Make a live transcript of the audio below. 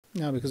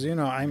No, because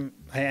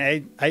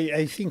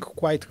I think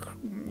quite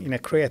in a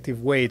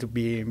creative way to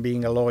be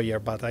being a lawyer,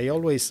 but I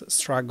always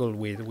struggle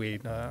with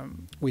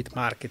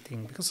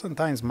marketing, because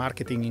sometimes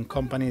marketing in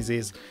companies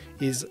is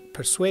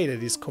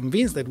persuaded, is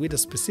convinced that with a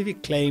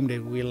specific claim they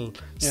will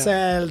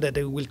sell, that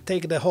they will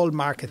take the whole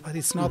market, but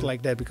it's not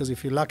like that, because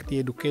if you lack the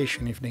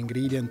education, if the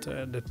ingredient,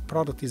 the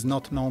product is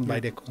not known by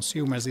the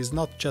consumers, it's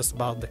not just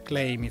about the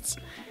claim,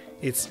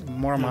 it's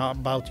more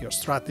about your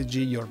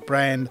strategy, your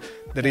brand.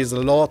 There is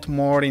a lot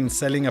more in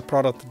selling a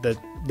product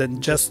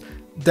than just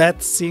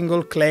that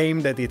single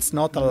claim that it's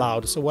not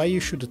allowed. So why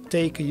you should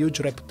take a huge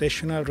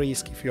reputational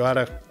risk if you are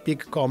a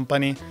big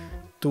company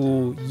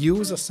to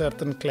use a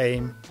certain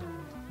claim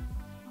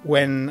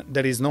when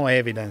there is no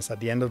evidence at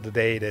the end of the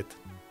day that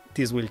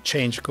this will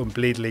change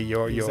completely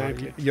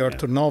your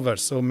turnover.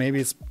 So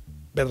maybe it's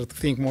better to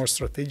think more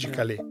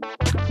strategically.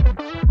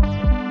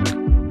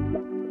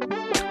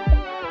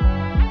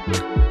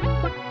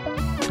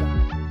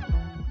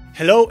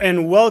 Hello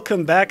and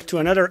welcome back to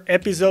another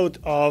episode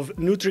of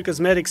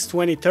Nutricosmetics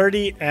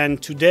 2030, and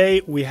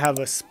today we have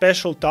a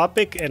special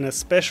topic and a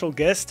special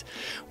guest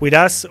with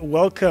us.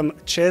 Welcome,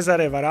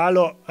 Cesare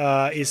Varallo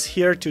is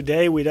here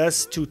today with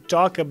us to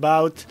talk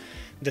about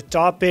the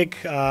topic.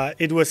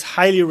 It was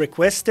highly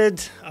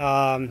requested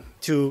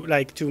to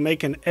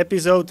make an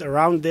episode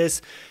around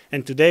this,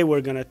 and today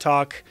we're going to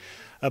talk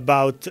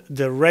about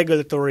the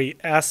regulatory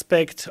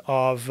aspect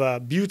of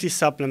beauty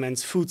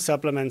supplements, food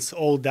supplements,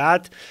 all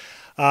that.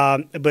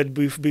 But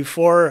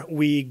before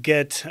we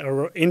get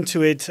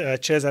into it,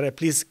 Cesare,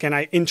 please, can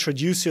I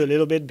introduce you a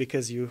little bit,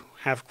 because you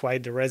have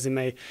quite the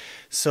resume.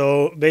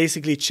 So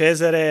basically,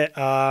 Cesare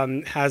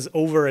has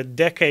over a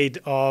decade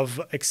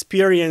of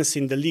experience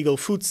in the legal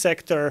food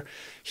sector.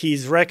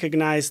 He's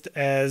recognized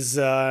as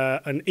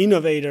an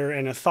innovator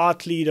and a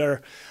thought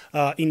leader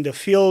in the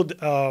field,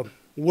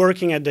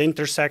 working at the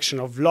intersection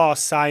of law,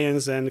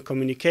 science, and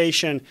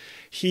communication.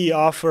 He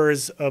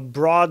offers a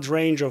broad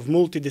range of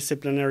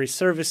multidisciplinary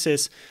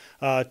services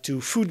to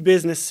food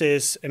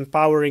businesses,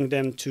 empowering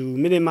them to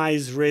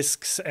minimize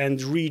risks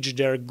and reach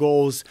their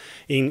goals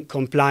in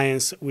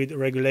compliance with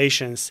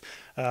regulations.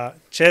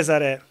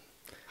 Cesare,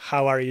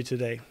 how are you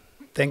today?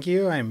 Thank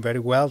you. I'm very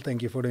well.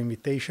 Thank you for the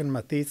invitation,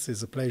 Matic.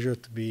 It's a pleasure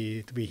to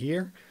be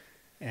here.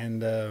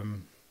 And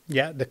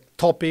the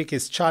topic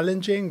is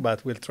challenging,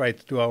 but we'll try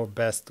to do our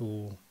best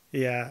to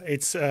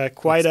it's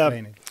quite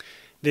explain it.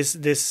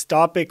 This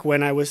topic.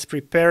 When I was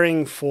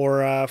preparing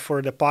for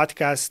the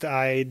podcast,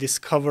 I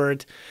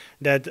discovered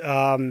that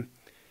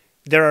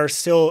there are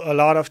still a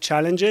lot of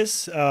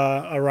challenges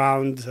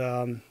around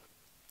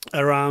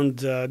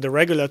the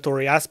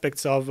regulatory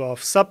aspects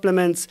of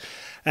supplements.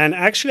 And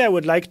actually, I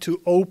would like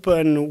to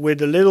open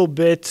with a little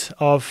bit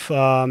of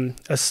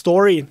a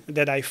story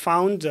that I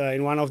found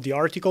in one of the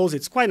articles.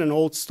 It's quite an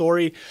old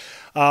story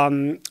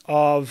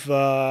of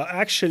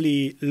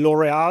actually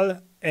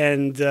L'Oreal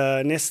and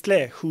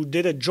Nestlé, who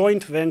did a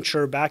joint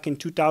venture back in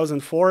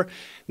 2004.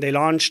 They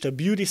launched a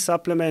beauty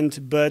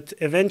supplement, but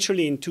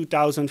eventually in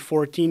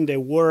 2014, they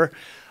were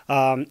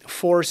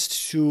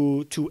forced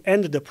to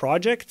end the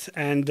project.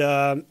 And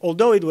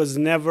although it was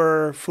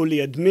never fully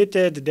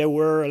admitted, there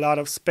were a lot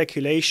of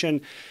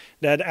speculation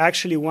that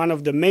actually one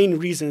of the main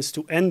reasons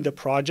to end the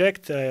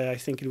project, I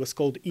think it was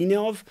called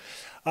INEOV,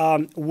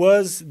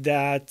 was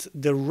that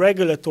the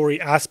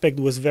regulatory aspect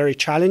was very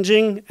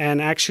challenging,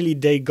 and actually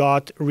they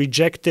got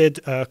rejected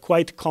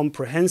quite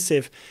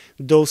comprehensive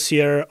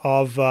dossier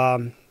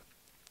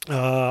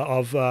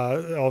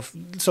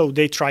so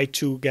they tried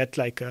to get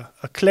like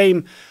a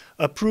claim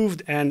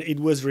approved, and it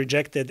was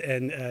rejected,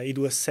 and it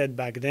was said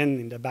back then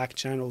in the back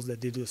channels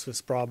that this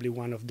was probably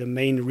one of the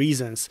main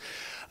reasons.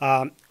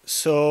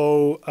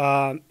 So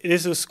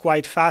this was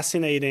quite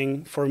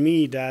fascinating for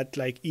me that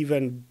like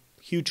even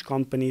huge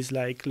companies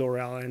like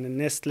L'Oreal and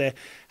Nestlé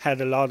had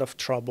a lot of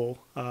trouble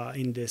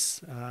in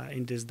this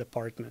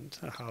department.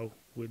 How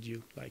would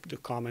you like to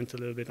comment a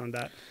little bit on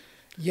that?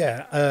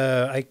 Yeah,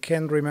 I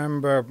can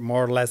remember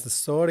more or less the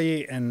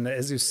story. And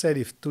as you said,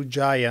 if two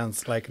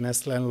giants like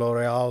Nestle and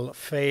L'Oreal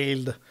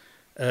failed,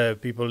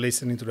 people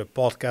listening to the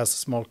podcast,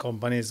 small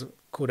companies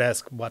could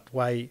ask, "But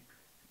why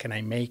can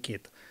I make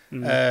it?"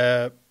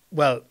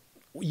 Well,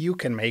 you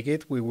can make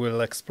it. We will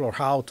explore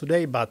how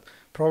today, but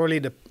probably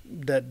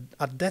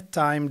at that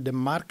time the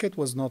market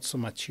was not so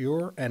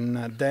mature, and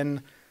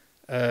then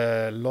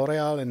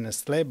L'Oreal and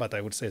Nestlé, but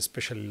I would say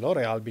especially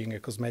L'Oreal, being a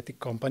cosmetic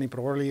company,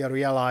 probably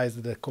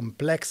realized the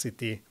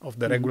complexity of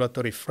the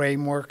regulatory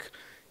framework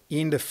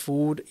in the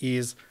food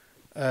is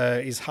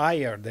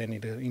higher than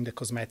in the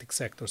cosmetic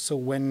sector. So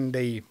when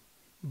they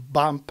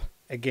bump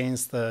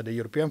against the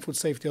European Food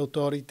Safety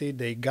Authority,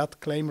 they got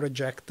claim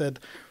rejected.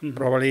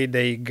 Probably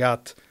they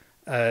got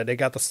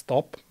a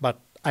stop, but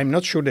I'm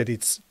not sure that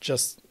it's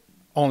just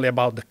only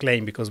about the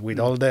claim, because with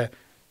all the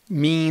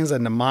means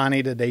and the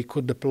money that they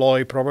could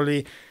deploy,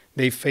 probably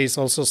they face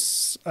also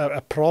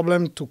a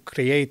problem to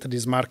create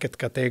this market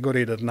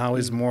category that now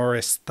is more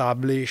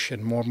established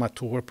and more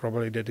mature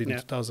probably than in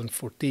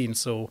 2014.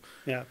 So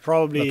yeah,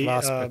 probably it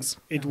yeah.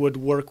 would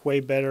work way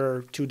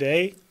better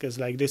today, because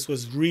like this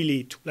was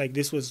really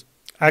this was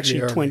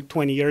actually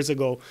 20 years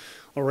ago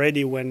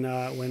already when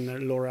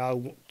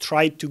L'Oreal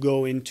tried to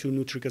go into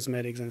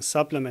nutricosmetics and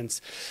supplements.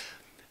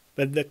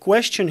 But the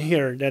question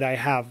here that I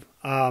have,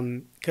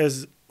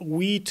 because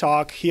we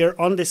talk here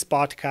on this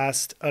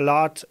podcast a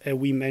lot,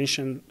 we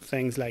mention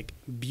things like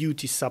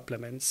beauty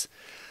supplements.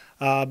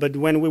 But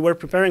when we were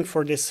preparing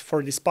for this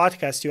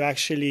podcast, you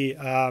actually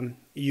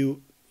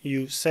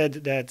you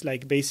said that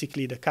like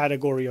basically the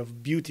category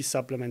of beauty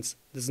supplements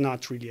does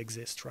not really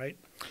exist, right?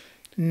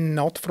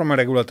 Not from a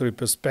regulatory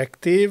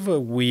perspective.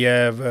 We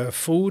have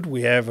food,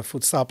 we have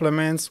food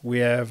supplements, we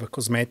have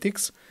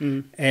cosmetics,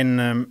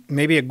 and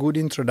maybe a good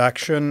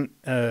introduction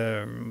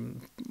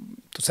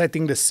to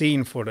setting the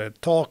scene for the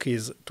talk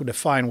is to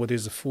define what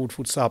is a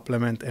food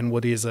supplement and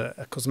what is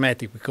a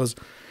cosmetic, because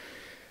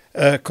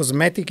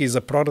cosmetic is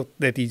a product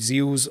that is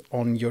used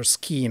on your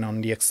skin,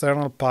 on the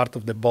external part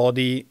of the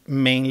body,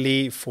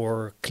 mainly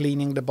for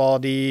cleaning the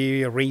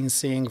body,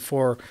 rinsing,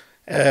 for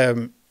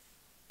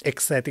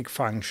aesthetic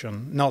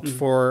function, not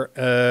for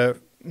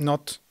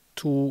not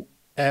to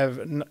have.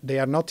 They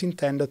are not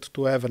intended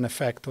to have an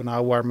effect on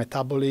our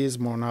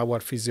metabolism, on our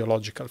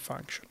physiological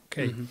function.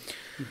 Okay,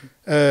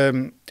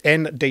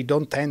 and they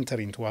don't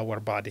enter into our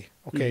body.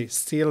 Okay,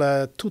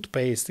 still,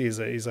 toothpaste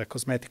is a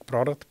cosmetic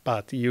product,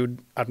 but you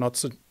are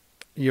not.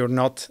 You're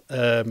not.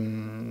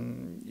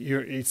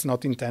 It's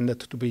not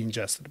intended to be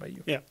ingested by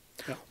you. Yeah.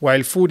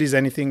 While food is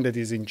anything that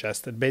is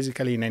ingested,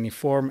 basically in any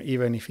form,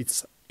 even if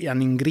it's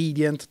an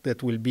ingredient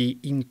that will be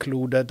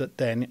included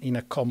then in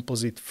a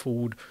composite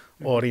food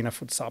or in a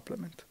food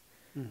supplement.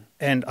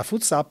 And a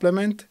food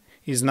supplement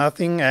is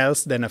nothing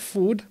else than a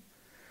food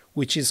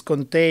which is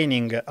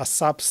containing a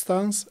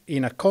substance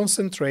in a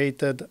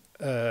concentrated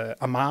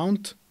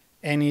amount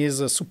and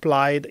is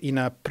supplied in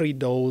a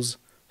pre-dose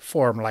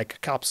form, like a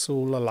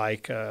capsule,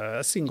 like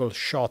a single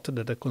shot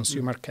that the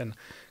consumer can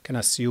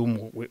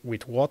assume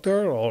with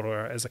water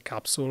or as a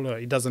capsule.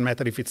 It doesn't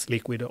matter if it's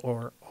liquid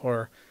or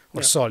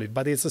solid,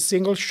 but it's a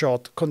single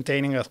shot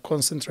containing a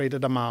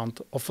concentrated amount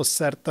of a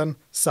certain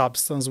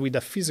substance with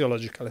a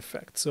physiological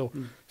effect. So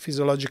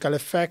physiological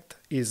effect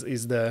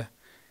is the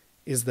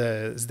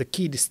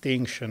key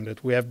distinction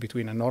that we have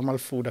between a normal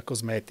food, a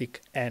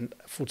cosmetic, and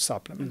a food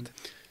supplement.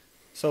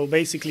 So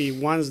basically,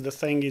 once the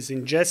thing is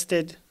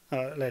ingested,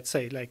 let's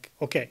say, like,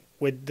 okay,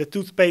 with the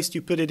toothpaste,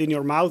 you put it in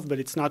your mouth, but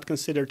it's not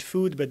considered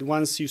food. But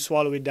once you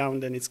swallow it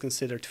down, then it's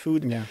considered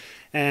food. Yeah.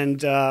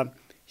 And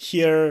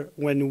here,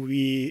 when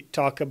we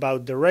talk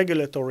about the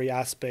regulatory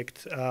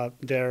aspect,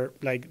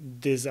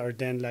 these are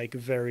then like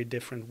very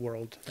different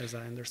world, as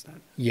I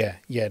understand. Yeah,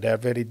 they're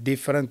very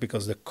different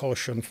because the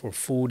caution for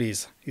food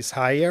is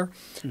higher,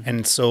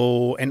 and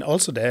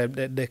also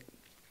the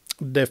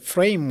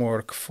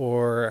framework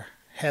for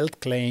health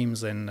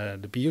claims and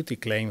the beauty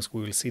claims,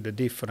 we will see the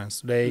difference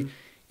today.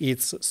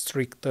 It's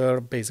stricter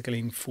basically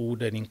in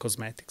food and in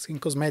cosmetics. In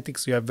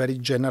cosmetics, you have very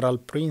general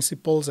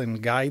principles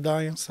and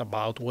guidelines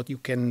about what you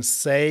can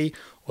say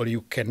or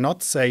you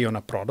cannot say on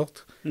a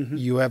product.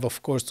 You have,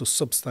 of course, to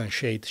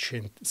substantiate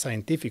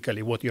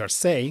scientifically what you are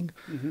saying,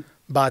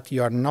 but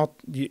you have not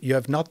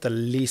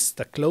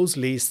a closed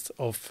list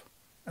of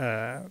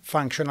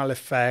functional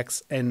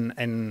effects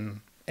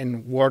and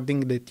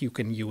wording that you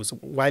can use.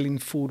 While in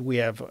food, we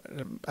have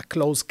a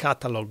closed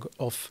catalog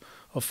of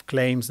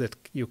claims that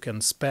you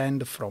can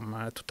spend from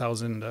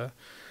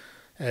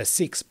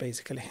 2006,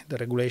 basically. The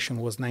regulation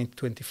was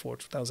 924,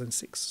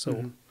 2006.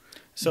 So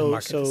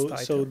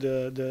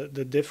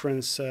the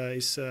difference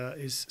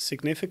is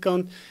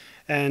significant.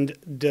 And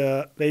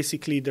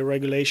basically the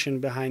regulation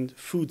behind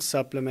food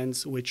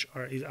supplements, which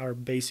are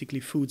basically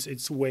foods,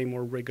 it's way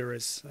more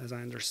rigorous, as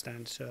I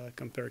understand,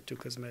 compared to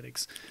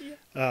cosmetics.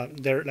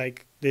 They're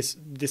like this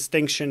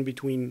distinction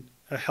between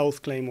a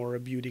health claim or a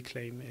beauty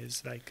claim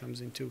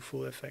comes into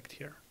full effect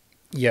here.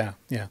 Yeah.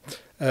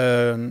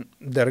 The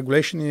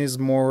regulation is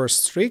more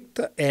strict.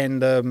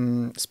 And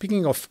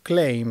speaking of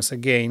claims,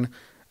 again,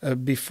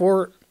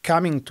 before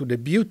coming to the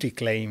beauty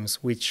claims,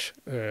 which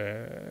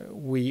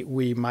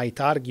we might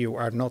argue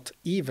are not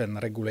even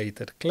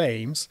regulated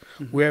claims,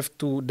 we have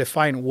to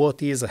define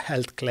what is a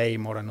health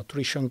claim or a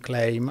nutrition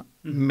claim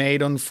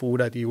made on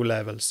food at EU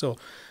level. So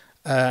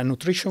a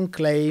nutrition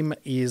claim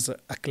is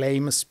a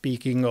claim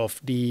speaking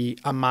of the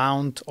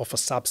amount of a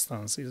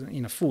substance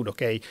in a food.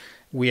 Okay,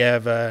 we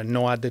have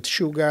no added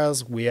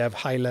sugars, we have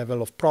high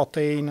level of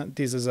protein.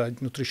 This is a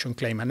nutrition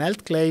claim. An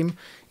health claim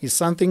is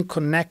something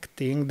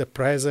connecting the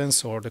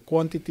presence or the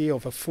quantity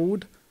of a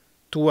food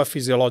to a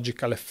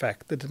physiological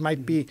effect. That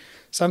might be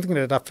something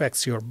that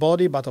affects your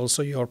body, but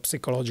also your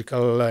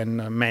psychological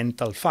and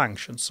mental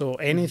function. So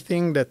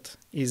anything that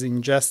is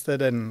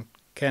ingested and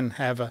can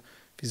have a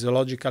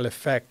physiological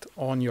effect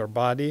on your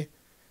body,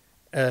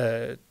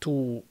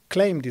 to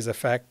claim this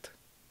effect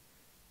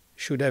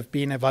should have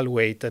been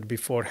evaluated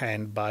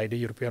beforehand by the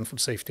European Food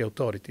Safety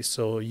Authority.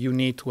 So you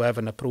need to have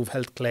an approved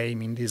health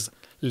claim in this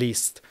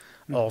list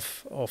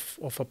of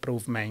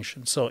approved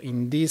mentions. So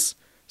in this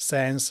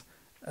sense,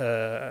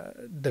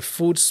 the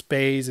food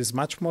space is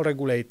much more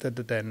regulated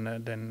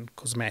than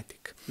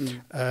cosmetic.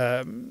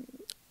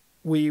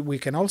 We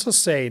can also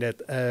say that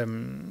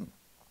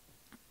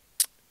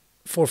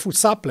for food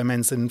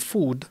supplements and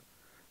food,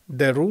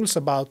 the rules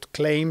about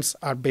claims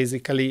are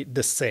basically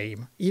the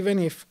same. Even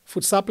if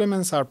food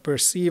supplements are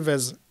perceived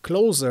as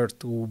closer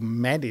to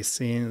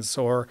medicines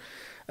or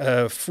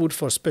food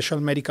for special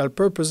medical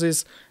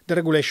purposes, the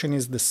regulation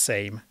is the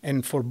same.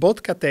 And for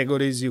both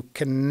categories, you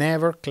can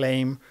never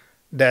claim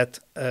that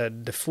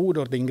the food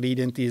or the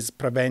ingredient is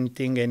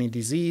preventing any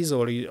disease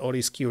or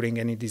is curing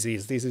any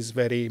disease. This is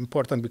very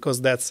important because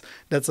that's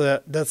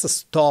a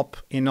stop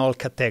in all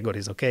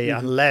categories. Okay,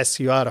 Unless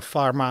you are a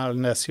pharma,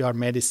 unless you are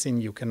medicine,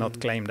 you cannot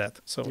claim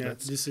that. So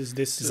this is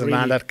really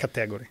another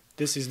category.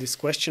 This is this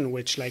question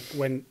which, like,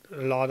 when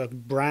a lot of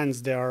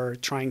brands, they are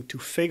trying to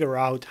figure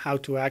out how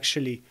to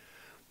actually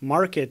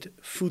market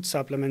food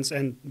supplements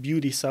and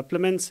beauty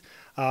supplements.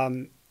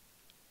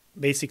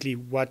 Basically,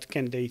 what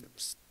can they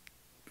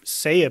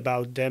say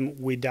about them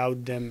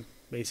without them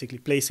basically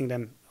placing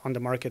them on the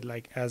market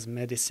like as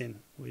medicine,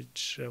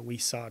 which we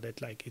saw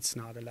that like it's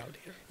not allowed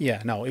here. Yeah,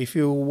 no, if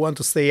you want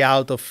to stay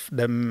out of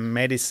the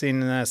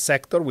medicine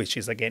sector, which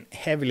is again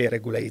heavily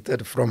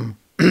regulated from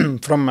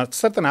from a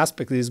certain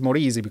aspect, it is more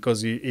easy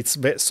because it's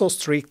so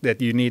strict that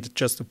you need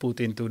just to put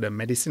into the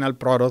medicinal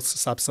products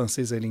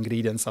substances and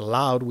ingredients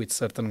allowed with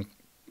certain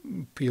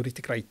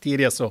purity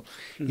criteria, so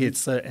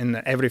it's and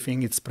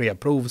everything it's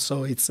pre-approved,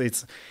 so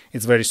it's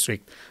very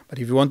strict. But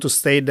if you want to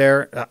stay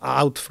there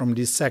out from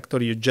this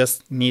sector, you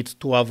just need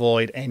to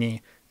avoid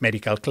any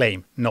medical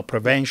claim, no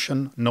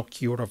prevention, no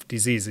cure of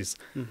diseases.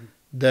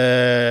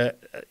 The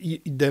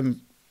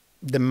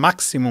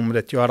maximum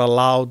that you are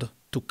allowed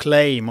to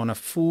claim on a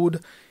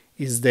food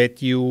is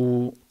that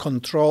you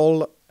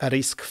control a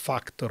risk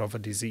factor of a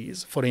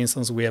disease. For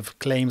instance, we have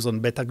claims on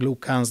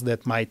beta-glucans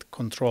that might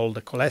control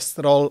the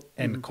cholesterol,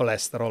 and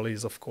cholesterol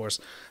is, of course,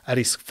 a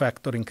risk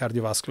factor in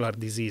cardiovascular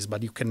disease,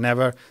 but you can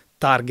never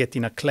target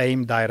in a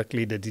claim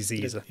directly the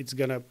disease. It's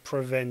going to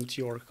prevent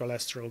your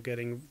cholesterol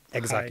getting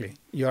exactly high.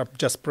 You are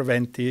just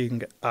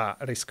preventing a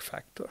risk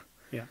factor.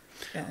 Yeah.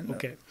 And,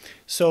 okay.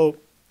 So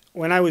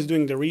when I was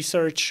doing the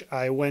research,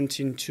 I went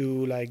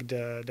into like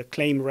the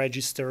claim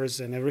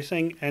registers and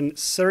everything, and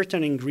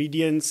certain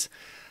ingredients,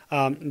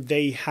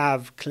 they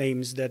have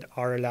claims that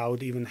are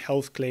allowed, even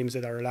health claims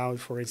that are allowed,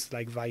 for instance,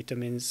 like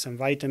vitamins,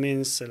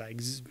 like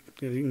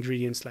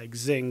ingredients like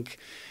zinc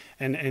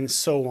and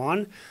so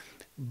on.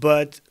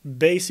 But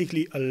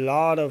basically, a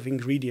lot of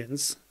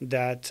ingredients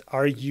that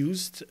are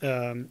used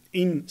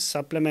in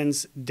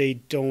supplements, they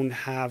don't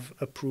have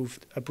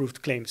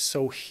approved claims.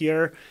 So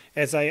here,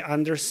 as I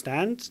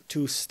understand,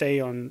 to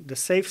stay on the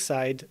safe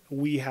side,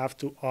 we have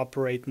to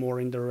operate more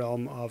in the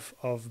realm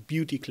of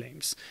beauty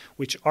claims,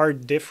 which are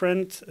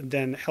different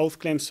than health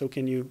claims. So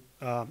can you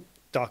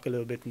talk a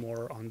little bit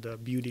more on the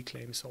beauty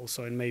claims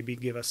also, and maybe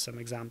give us some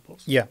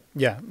examples? Yeah.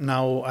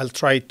 Now I'll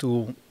try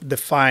to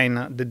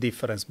define the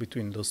difference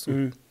between those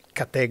two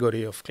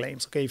category of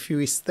claims. Okay, if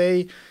you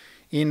stay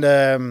in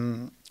the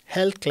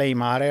health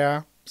claim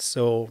area,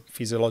 so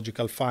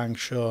physiological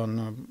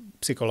function,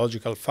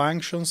 psychological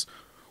functions,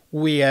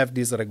 we have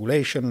this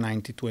regulation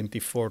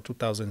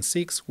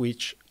 9024/2006,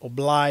 which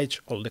oblige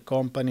all the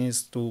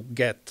companies to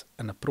get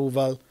an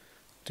approval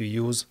to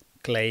use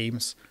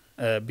claims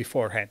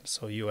beforehand.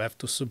 So you have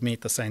to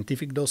submit a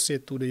scientific dossier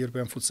to the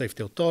European Food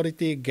Safety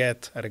Authority,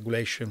 get a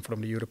regulation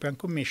from the European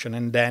Commission,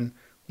 and then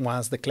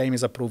once the claim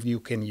is approved, you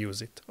can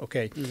use it.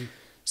 Okay,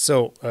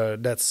 so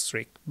that's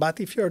strict. But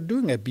if you're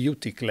doing a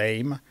beauty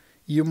claim,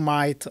 you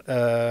might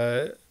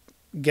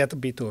get a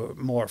bit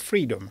more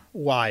freedom.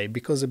 Why?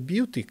 Because a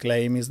beauty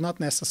claim is not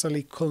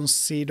necessarily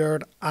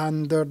considered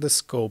under the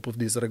scope of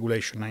this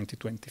regulation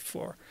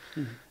 9024.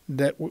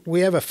 That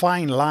we have a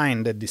fine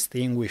line that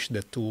distinguishes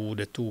the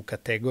two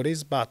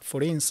categories, but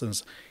for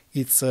instance,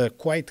 it's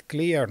quite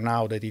clear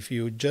now that if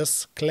you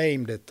just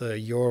claim that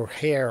your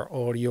hair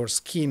or your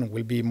skin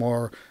will be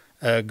more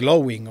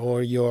glowing,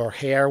 or your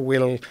hair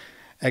will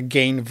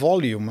gain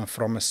volume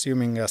from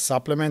assuming a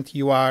supplement,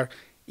 you are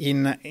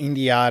in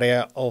the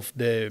area of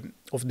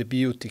the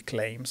beauty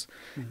claims.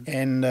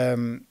 And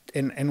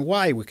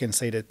why we can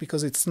say that?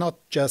 Because it's not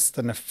just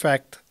an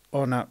effect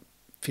on a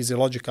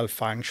physiological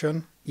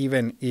function,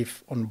 even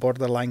if on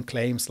borderline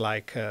claims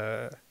like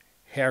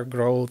hair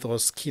growth or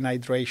skin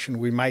hydration,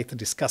 we might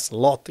discuss a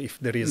lot if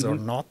there is or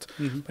not.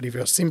 But if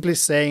you're simply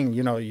saying,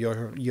 you know,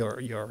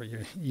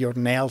 your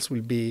nails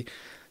will be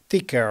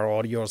thicker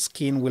or your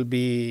skin will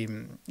be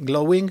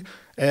glowing,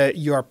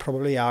 you are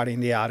probably in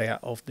the area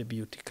of the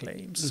beauty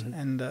claims.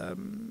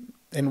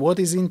 And what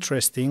is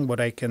interesting, what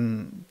I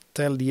can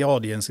tell the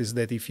audience, is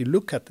that if you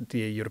look at the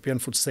European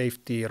Food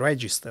Safety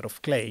Register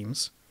of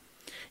Claims,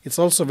 it's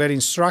also very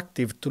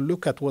instructive to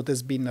look at what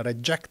has been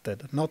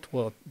rejected, not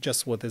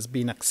just what has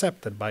been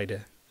accepted by the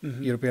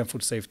European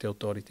Food Safety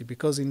Authority,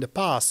 because in the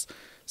past,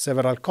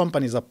 several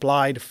companies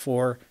applied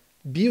for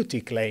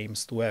beauty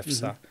claims to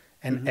EFSA,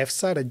 and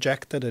EFSA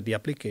rejected the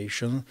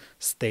application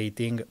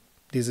stating,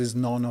 this is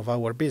none of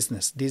our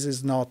business. This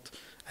is not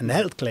an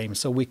health claim,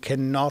 so we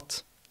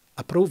cannot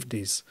approve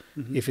this.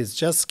 If it's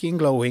just skin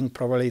glowing,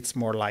 probably it's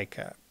more like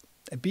a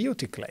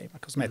beauty claim, a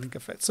cosmetic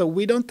effect. So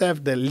we don't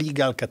have the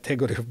legal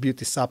category of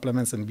beauty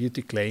supplements and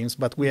beauty claims,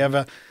 but we have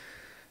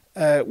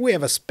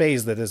a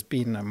space that has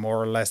been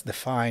more or less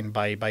defined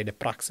by the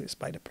practice.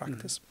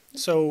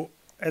 So,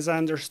 as I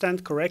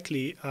understand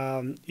correctly,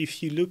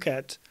 if you look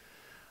at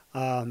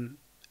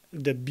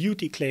the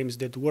beauty claims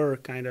that were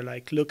kind of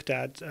like looked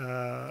at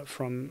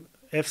from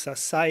EFSA's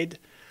side,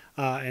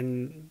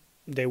 and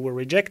they were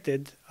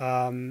rejected,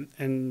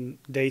 and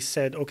they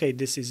said, okay,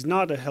 this is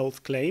not a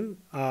health claim,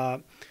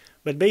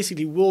 but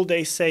basically, will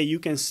they say you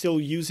can still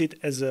use it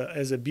as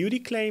a beauty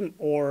claim,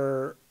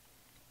 or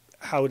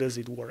how does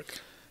it work?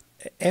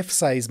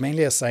 EFSA is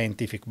mainly a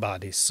scientific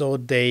body, so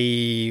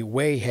they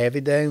weigh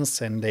evidence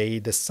and they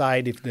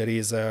decide if there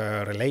is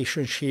a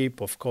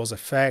relationship of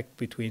cause-effect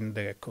between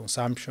the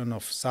consumption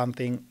of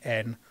something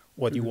and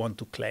what you want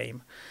to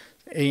claim.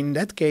 In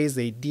that case,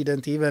 they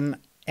didn't even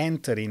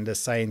enter in the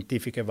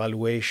scientific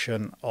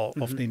evaluation of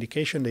the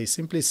indication. They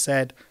simply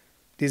said,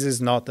 this is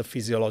not a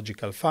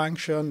physiological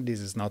function, this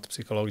is not a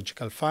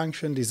psychological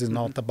function, this is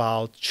not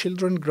about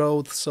children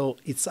growth, so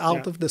it's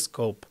out of the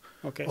scope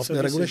of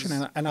the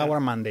regulation and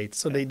our mandate.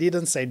 So they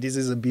didn't say this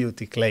is a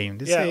beauty claim.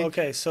 They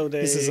say, So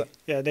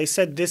they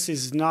said this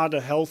is not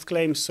a health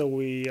claim, so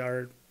we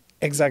are...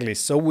 Exactly.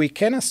 So we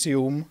can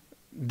assume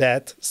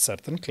that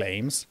certain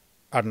claims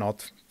are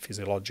not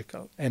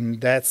physiological.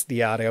 And that's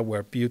the area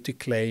where beauty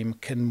claim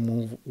can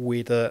move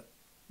with a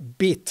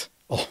bit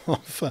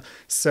of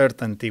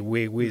certainty.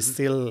 We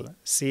still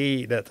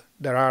see that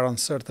there are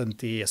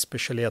uncertainty,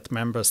 especially at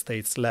member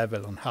states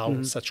level, on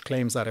how such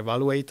claims are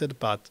evaluated,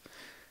 but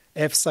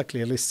EFSA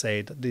clearly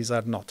said these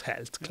are not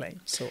health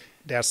claims, so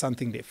they are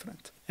something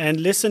different. And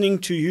listening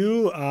to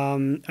you,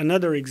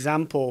 another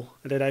example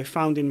that I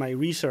found in my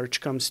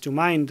research comes to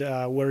mind,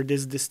 where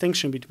this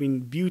distinction between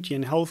beauty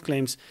and health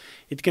claims,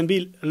 it can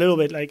be a little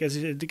bit like,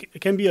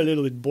 it can be a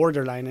little bit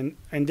borderline.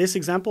 And this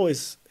example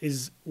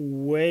is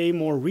way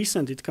more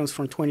recent. It comes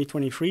from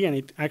 2023, and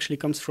it actually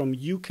comes from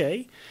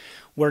UK,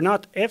 where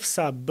not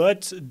EFSA,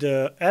 but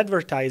the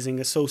Advertising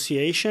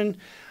Association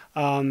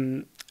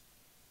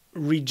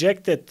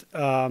rejected,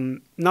 they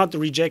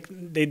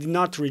did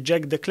not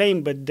reject the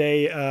claim, but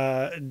they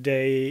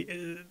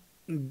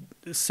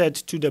said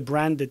to the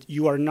brand that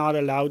you are not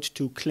allowed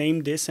to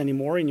claim this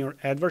anymore in your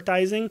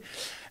advertising.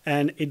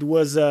 And it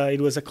was a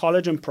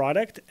collagen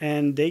product,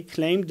 and they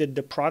claimed that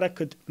the product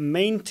could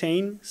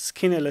maintain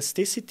skin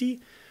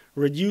elasticity,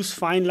 reduce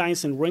fine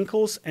lines and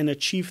wrinkles, and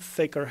achieve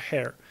thicker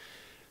hair.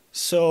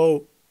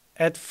 So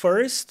at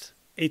first,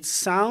 it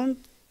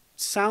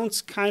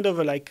sounds kind of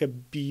like a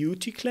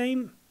beauty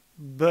claim,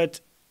 but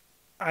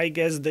I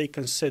guess they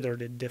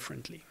considered it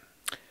differently.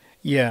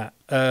 Yeah,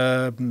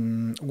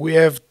 we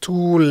have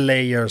two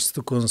layers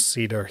to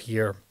consider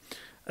here.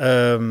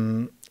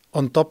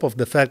 On top of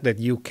the fact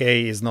that UK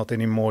is not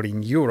anymore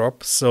in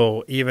Europe,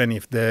 so even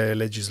if the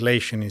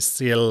legislation is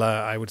still,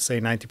 I would say,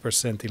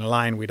 90% in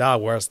line with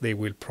ours, they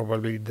will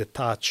probably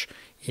detach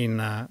in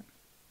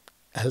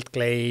health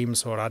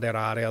claims or other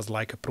areas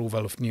like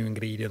approval of new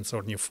ingredients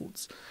or new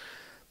foods.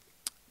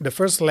 The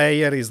first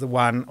layer is the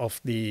one of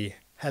the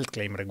health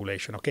claim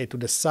regulation, okay, to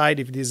decide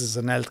if this is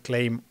an health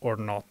claim or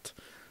not,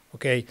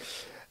 okay.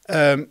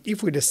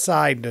 If we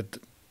decide that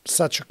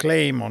such a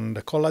claim on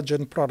the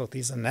collagen product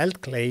is an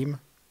health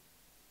claim,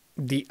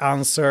 the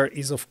answer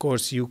is, of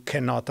course, you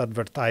cannot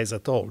advertise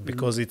at all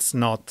because it's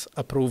not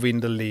approved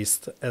in the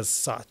list as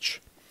such.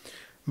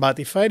 But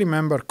if I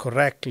remember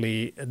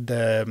correctly,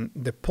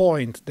 the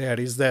point there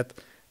is that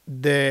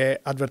the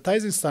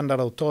Advertising Standard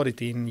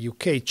Authority in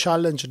UK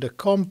challenged the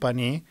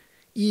company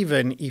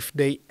even if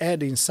they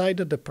add inside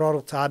the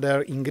product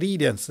other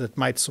ingredients that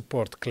might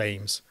support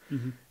claims,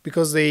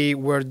 because they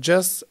were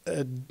just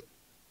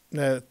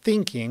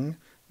thinking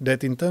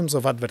that in terms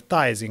of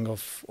advertising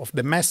of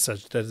the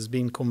message that is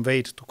being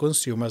conveyed to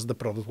consumers, the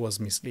product was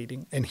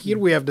misleading. And here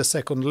we have the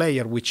second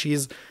layer, which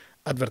is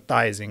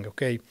advertising,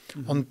 okay?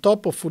 On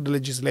top of food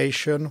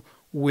legislation,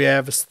 we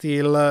have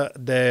still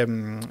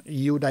the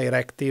EU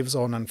directives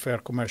on unfair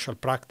commercial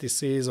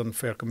practices, on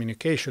fair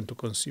communication to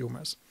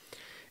consumers.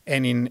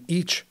 And in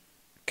each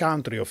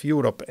country of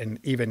Europe, and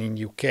even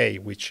in UK,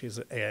 which is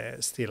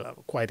still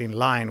quite in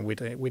line with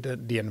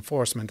the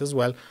enforcement as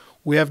well,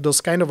 we have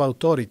those kind of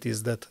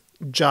authorities that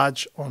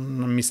judge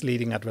on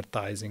misleading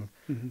advertising.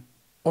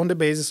 on the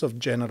basis of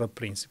general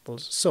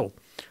principles. So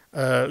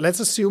let's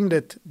assume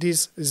that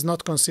this is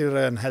not considered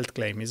a health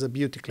claim, it's a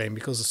beauty claim,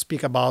 because it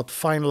speak about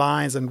fine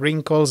lines and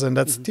wrinkles, and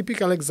that's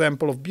typical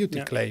example of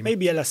beauty claim.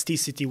 Maybe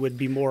elasticity would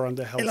be more on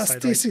the health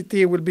side.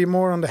 Elasticity will be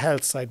more on the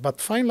health side, but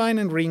fine line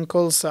and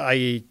wrinkles,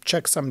 I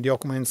checked some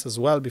documents as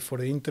well before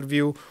the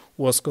interview,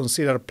 was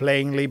considered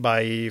plainly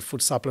by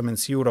Food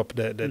Supplements Europe,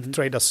 the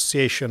trade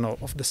association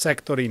of the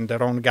sector, in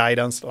their own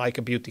guidance, like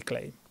a beauty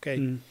claim.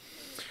 Okay.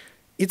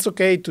 It's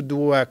okay to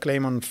do a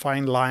claim on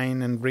fine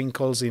line and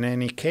wrinkles in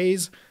any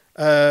case.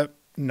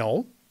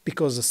 No,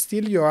 because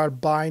still you are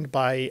bound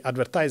by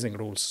advertising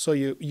rules. So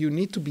you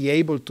need to be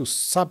able to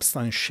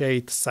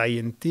substantiate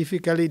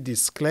scientifically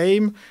this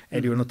claim,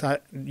 and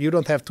you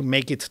don't have to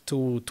make it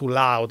too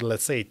loud,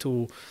 let's say,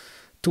 too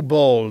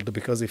bold,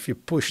 because if you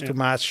push too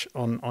much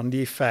on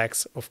the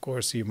effects, of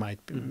course, you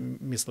might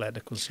mislead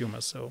the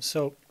consumer.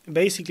 So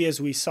basically, as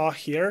we saw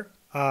here,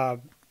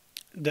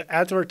 the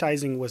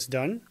advertising was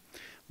done.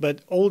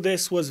 But all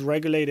this was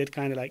regulated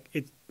kind of like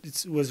it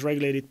was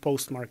regulated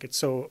post-market.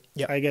 So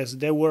I guess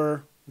they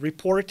were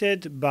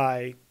reported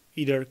by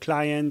either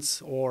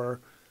clients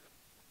or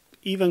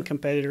even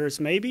competitors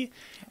maybe.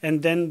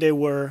 And then they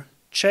were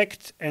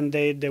checked and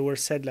they were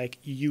said like,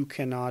 you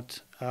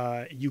cannot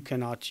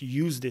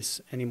use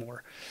this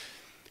anymore.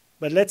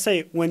 But let's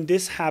say when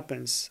this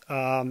happens,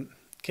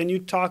 can you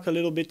talk a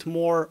little bit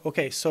more?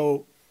 Okay,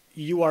 so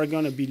you are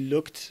going to be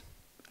looked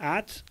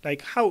at,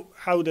 like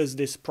how does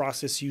this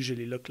process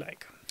usually look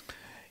like?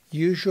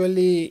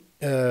 Usually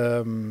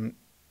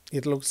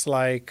it looks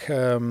like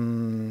a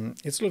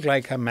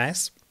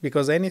mess,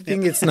 because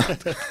anything is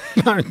not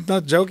I'm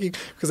not joking,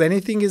 because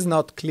anything is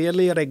not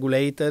clearly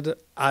regulated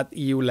at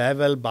EU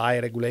level by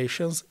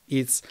regulations.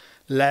 It's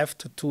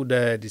left to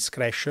the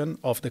discretion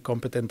of the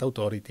competent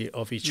authority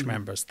of each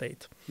member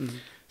state.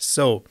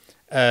 So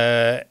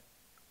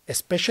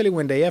especially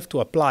when they have to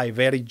apply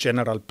very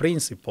general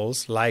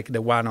principles like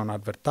the one on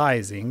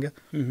advertising,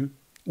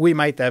 we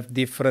might have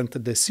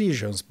different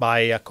decisions by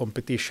a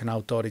competition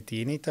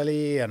authority in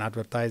Italy, an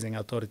advertising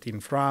authority in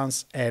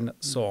France, and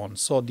so on.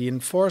 So the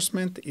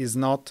enforcement is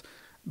not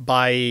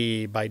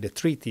by the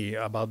treaty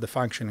about the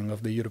functioning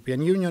of the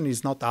European Union,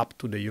 is not up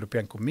to the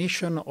European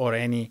Commission or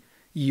any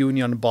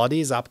union body,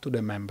 is up to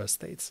the member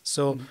states.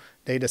 So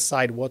they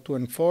decide what to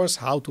enforce,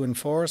 how to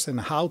enforce,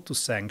 and how to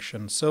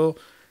sanction. So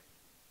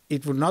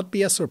it would not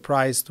be a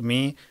surprise to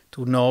me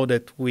to know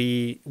that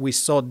we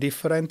saw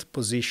different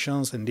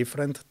positions and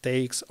different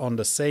takes on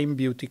the same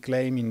beauty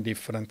claim in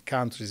different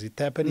countries. It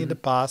happened in the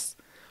past,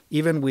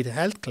 even with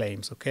health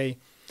claims, okay?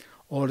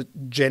 Or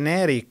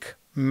generic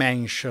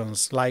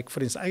mentions, like,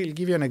 for instance, I'll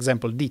give you an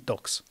example,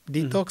 detox.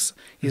 Detox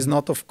is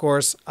not, of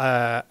course,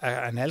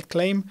 an health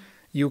claim.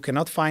 You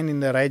cannot find in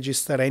the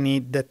register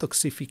any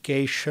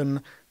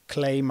detoxification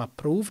claim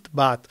approved,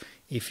 but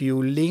if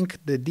you link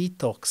the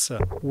detox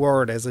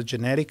word as a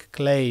generic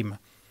claim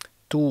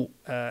to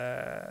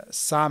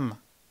some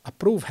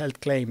approved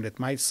health claim that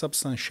might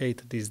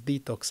substantiate this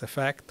detox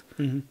effect,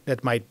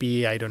 that might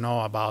be, I don't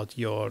know, about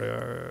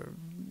your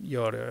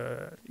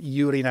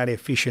urinary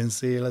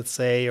efficiency, let's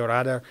say, or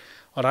other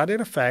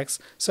effects,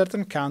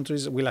 certain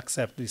countries will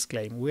accept this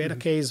claim. We had a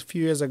case a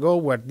few years ago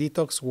where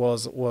detox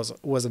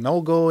was a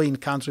no-go in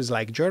countries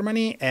like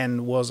Germany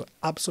and was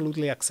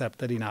absolutely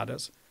accepted in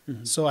others.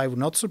 So I'm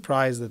not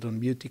surprised that on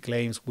beauty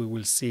claims we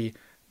will see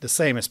the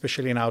same,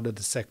 especially now that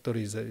the sector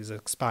is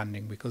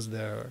expanding, because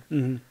they're...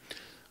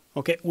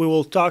 Okay, we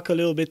will talk a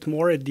little bit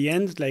more at the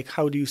end, like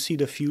how do you see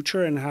the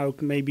future and how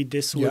maybe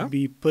this would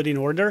be put in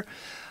order.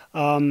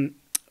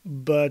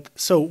 But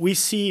so we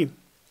see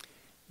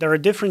there are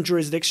different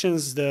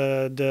jurisdictions.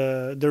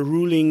 The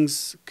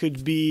rulings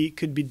could be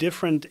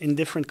different in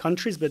different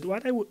countries. But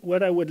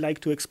what I would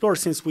like to explore,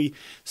 since we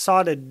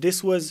saw that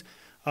this was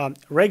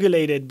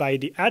regulated by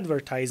the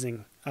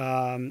Advertising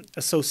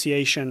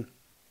Association,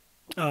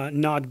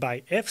 not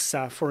by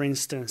EFSA, for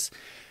instance.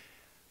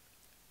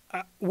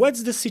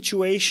 What's the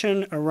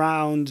situation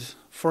around,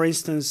 for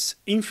instance,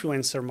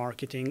 influencer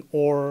marketing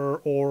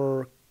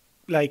or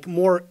like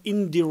more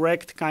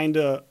indirect kind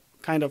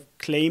of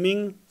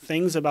claiming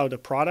things about a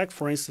product?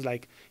 For instance,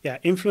 like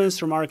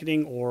influencer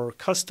marketing or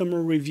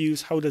customer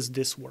reviews. How does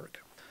this work?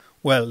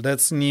 Well,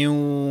 that's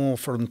new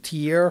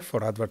frontier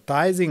for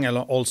advertising and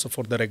also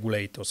for the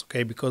regulators,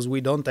 okay? Because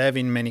we don't have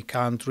in many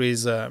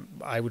countries,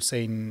 I would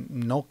say in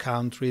no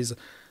countries,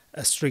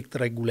 a strict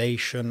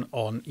regulation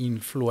on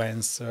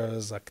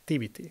influencers'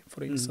 activity,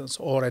 for instance,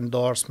 or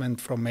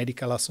endorsement from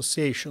medical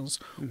associations.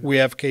 We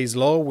have case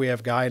law, we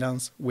have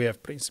guidance, we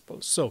have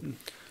principles. So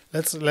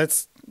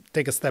let's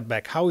take a step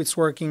back. How it's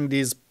working,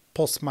 this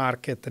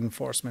post-market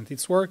enforcement?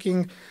 It's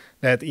working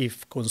that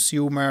if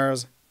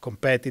consumers,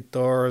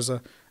 competitors,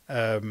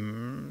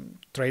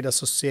 trade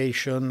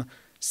association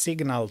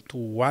signal to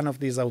one of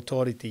these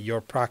authority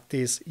your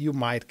practice, you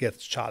might get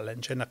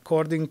challenged. And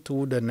according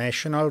to the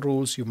national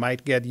rules, you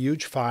might get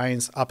huge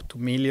fines up to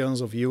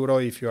millions of euro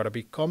if you're a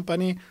big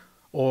company,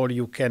 or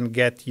you can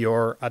get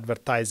your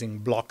advertising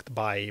blocked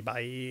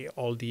by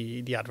all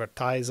the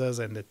advertisers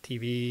and the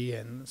TV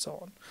and so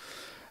on.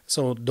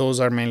 So those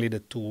are mainly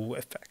the two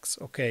effects,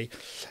 okay?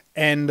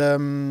 And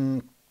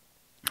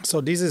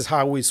so this is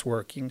how it's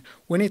working.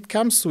 When it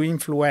comes to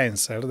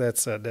influencer,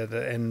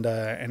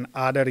 and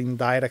other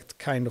indirect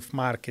kind of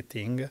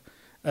marketing,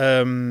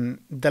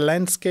 the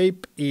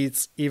landscape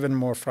is even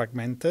more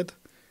fragmented,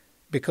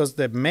 because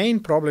the main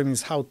problem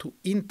is how to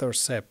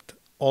intercept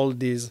all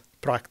these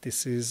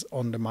practices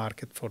on the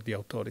market for the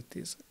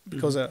authorities.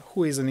 Because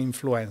who is an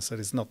influencer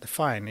is not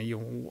defined.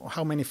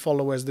 How many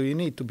followers do you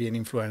need to be an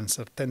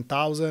influencer?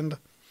 10,000?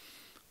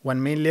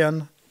 1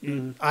 million?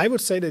 I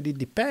would say that it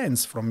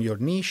depends from your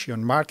niche, your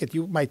market.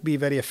 You might be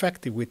very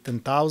effective with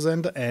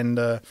 10,000 and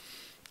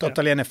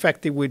totally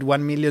ineffective with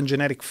 1 million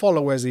generic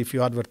followers if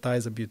you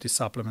advertise a beauty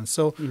supplement.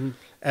 So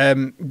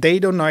they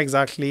don't know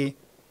exactly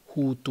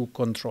who to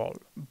control.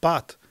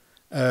 But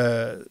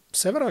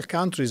several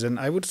countries, and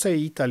I would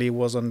say Italy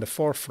was on the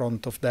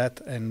forefront of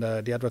that, and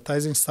the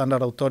Advertising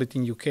Standard Authority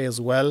in UK as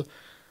well,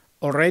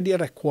 already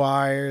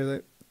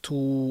require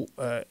to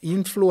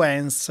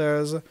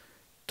influencers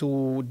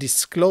to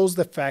disclose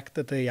the fact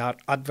that they are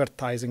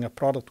advertising a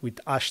product with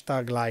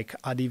hashtag like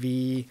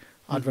ADV,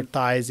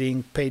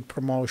 advertising, paid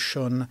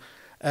promotion.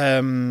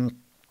 And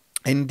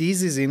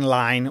this is in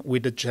line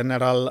with the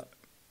general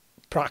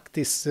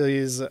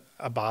practices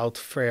about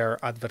fair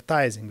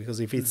advertising, because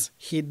if it's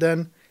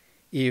hidden,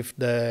 if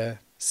the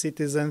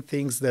citizen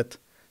thinks that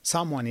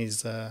someone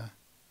is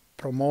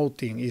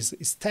promoting,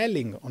 is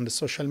telling on the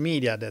social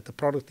media that the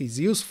product is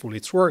useful,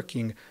 it's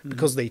working,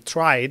 because they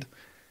tried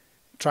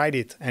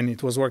it and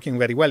it was working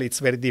very well, it's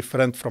very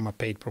different from a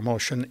paid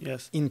promotion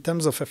in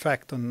terms of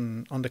effect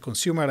on the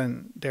consumer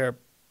and their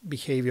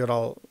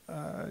behavioral,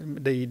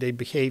 the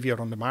behavior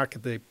on the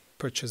market, the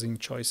purchasing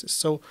choices.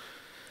 So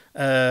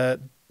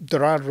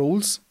there are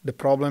rules. The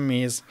problem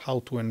is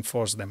how to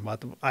enforce them.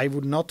 But I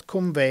would not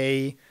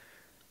convey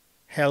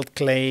health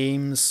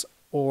claims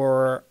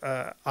or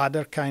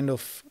other kind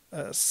of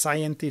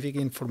scientific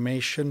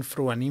information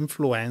through an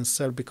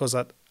influencer, because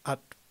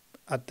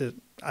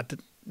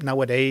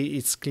nowadays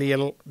it's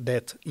clear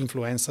that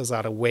influencers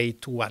are a way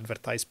to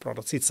advertise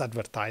products. It's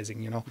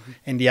advertising,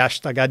 and the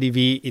hashtag ADV,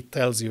 it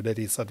tells you that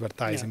it's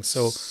advertising.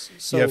 So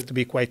you have to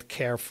be quite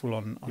careful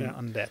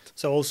on that.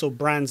 So also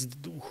brands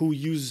who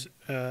use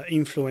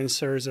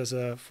influencers as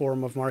a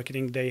form of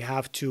marketing, they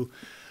have to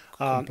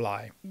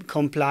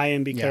comply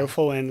and be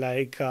careful, and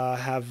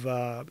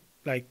have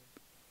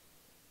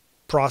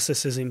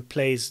processes in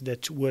place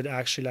that would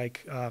actually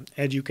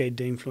educate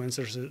the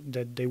influencers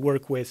that they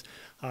work with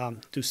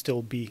to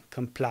still be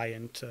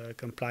compliant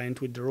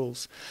with the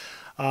rules.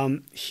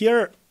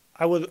 Here,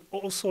 I would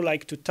also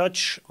like to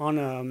touch on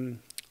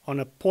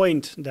a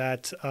point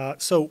that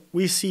so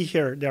we see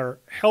here there are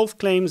health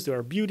claims, there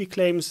are beauty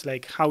claims,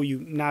 like how you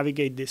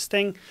navigate this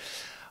thing.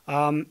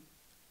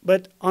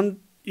 But on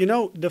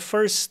the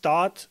first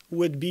thought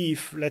would be,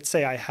 if let's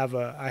say I have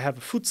a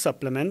food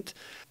supplement,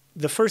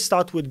 the first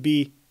thought would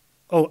be,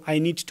 oh, I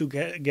need to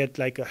get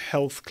like a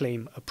health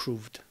claim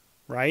approved,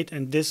 right?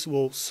 And this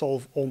will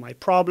solve all my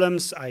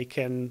problems. I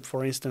can,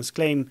 for instance,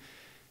 claim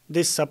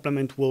this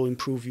supplement will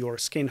improve your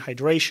skin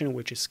hydration,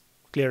 which is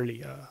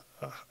clearly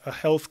a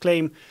health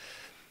claim.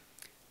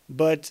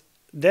 But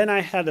then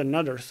I had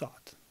another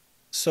thought.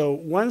 So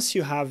once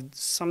you have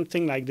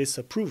something like this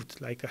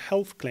approved, like a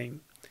health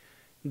claim,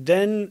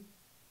 then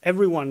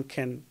everyone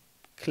can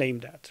claim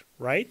that,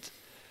 right?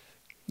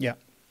 Yeah.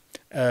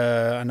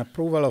 An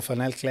approval of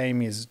an health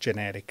claim is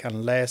generic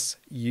unless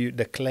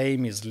the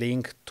claim is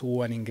linked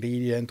to an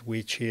ingredient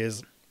which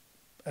is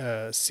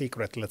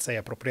secret, let's say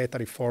a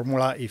proprietary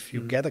formula. If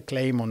you get a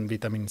claim on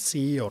vitamin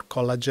C or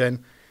collagen,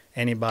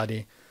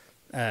 anybody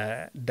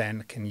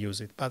then can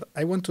use it. But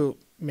I want to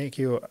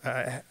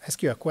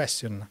ask you a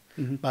question.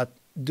 But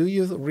do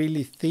you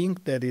really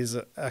think that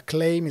a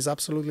claim is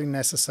absolutely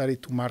necessary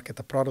to market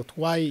a product?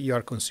 Why you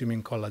are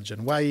consuming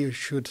collagen? Why you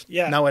should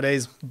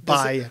nowadays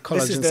buy a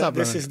collagen supplement?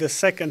 This is the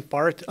second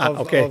part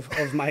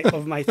of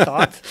my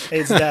thought.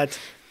 Is that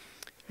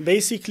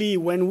basically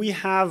when we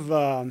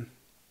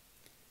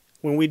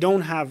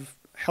don't have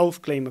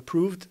health claim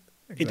approved,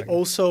 it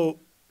also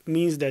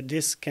means that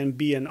this can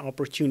be an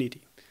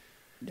opportunity.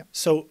 Yeah.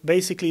 So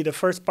basically the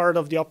first part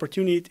of the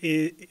opportunity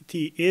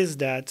is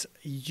that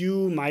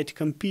you might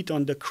compete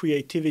on the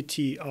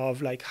creativity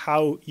of like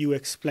how you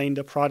explain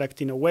the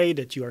product in a way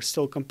that you are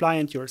still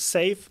compliant, you're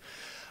safe.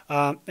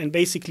 And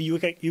basically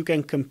you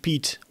can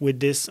compete with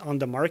this on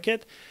the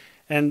market.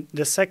 And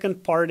the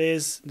second part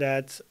is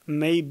that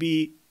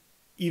maybe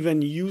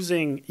even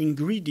using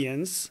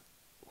ingredients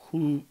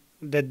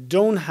that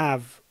don't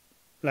have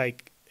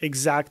like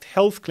exact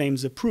health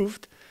claims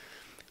approved,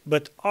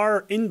 but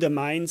are in the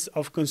minds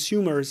of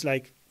consumers.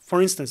 Like,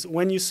 for instance,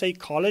 when you say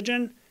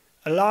collagen,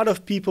 a lot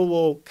of people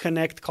will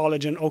connect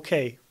collagen,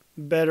 okay,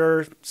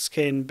 better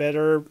skin,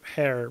 better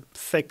hair,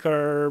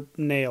 thicker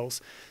nails,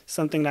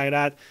 something like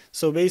that.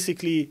 So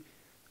basically,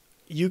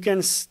 you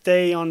can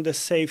stay on the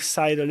safe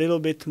side a little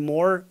bit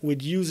more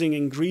with using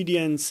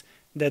ingredients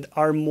that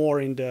are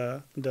more in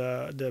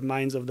the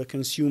minds of the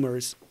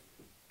consumers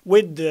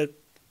with the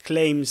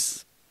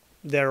claims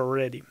there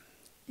already.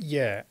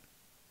 Yeah.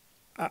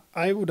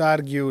 I would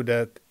argue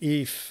that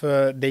if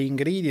the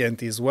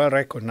ingredient is well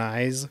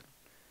recognized,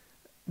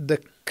 the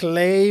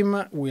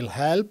claim will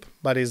help,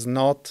 but is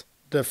not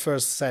the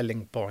first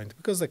selling point,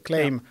 because the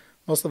claim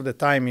most of the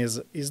time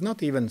is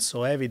not even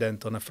so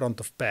evident on the front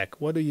of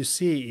pack. What do you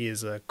see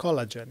is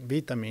collagen,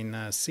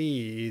 vitamin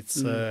C,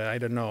 it's I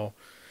don't know,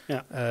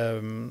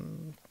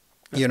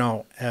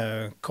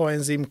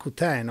 coenzyme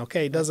Q10.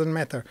 Okay, it doesn't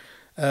matter.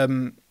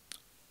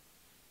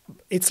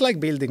 It's like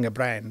building a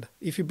brand.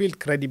 If you build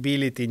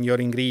credibility in your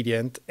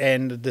ingredient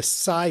and the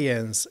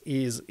science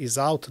is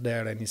out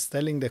there and is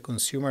telling the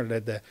consumer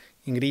that the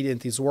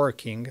ingredient is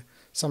working,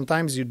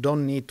 sometimes you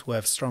don't need to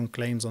have strong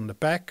claims on the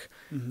pack,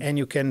 and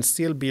you can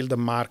still build a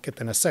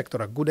market and a sector.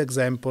 A good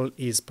example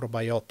is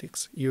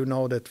probiotics. You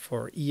know that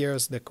for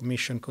years the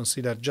Commission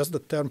considered just the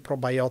term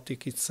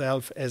probiotic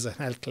itself as a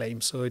health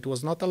claim. So it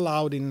was not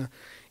allowed in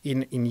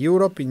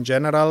Europe in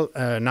general.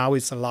 Now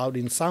it's allowed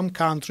in some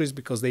countries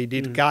because they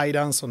did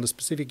guidance on the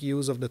specific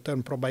use of the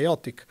term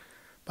probiotic.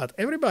 But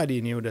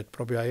everybody knew that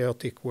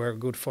probiotics were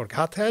good for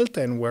gut health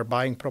and were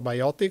buying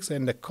probiotics,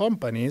 and the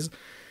companies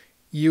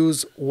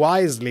use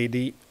wisely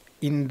the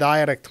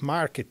indirect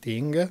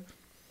marketing,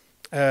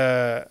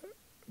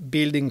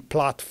 building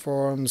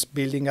platforms,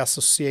 building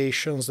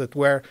associations that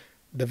were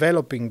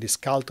developing this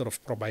culture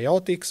of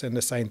probiotics and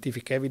the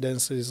scientific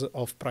evidences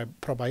of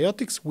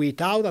probiotics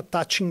without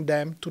attaching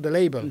them to the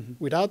label,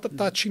 without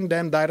attaching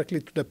them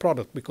directly to the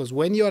product. Because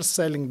when you are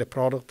selling the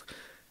product,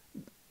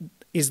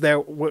 is there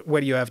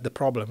where you have the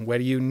problem,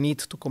 where you need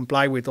to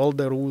comply with all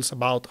the rules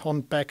about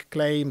on-pack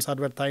claims,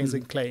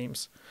 advertising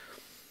claims.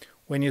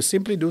 When you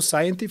simply do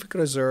scientific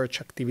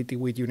research activity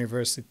with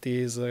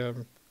universities,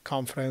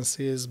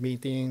 conferences,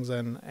 meetings,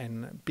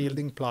 and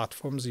building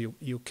platforms,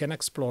 you can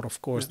explore,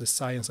 of course, the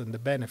science and the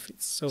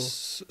benefits.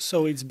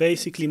 So it's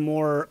basically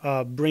more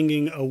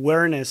bringing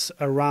awareness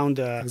around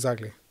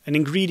exactly an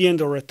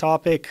ingredient or a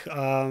topic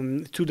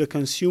to the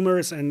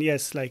consumers. And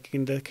yes, like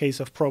in the case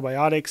of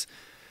probiotics,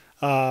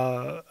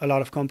 a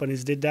lot of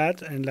companies did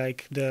that. And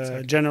like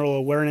the general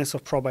awareness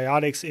of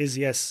probiotics is,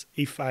 yes,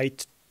 if I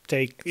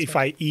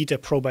eat a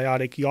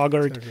probiotic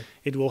yogurt,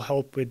 it will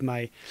help with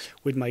my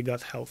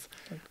gut health.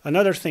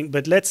 Another thing,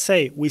 but let's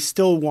say we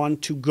still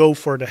want to go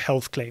for the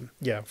health claim.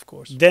 Yeah, of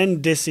course.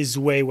 Then this is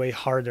way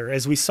harder,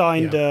 as we saw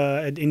in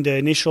the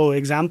initial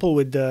example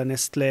with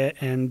Nestlé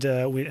and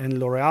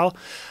L'Oreal.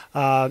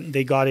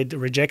 They got it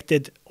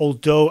rejected.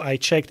 Although I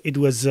checked, it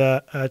was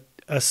a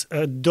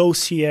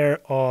dossier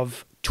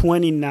of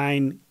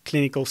 29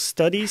 clinical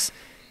studies,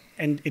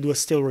 and it was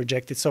still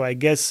rejected. So I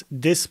guess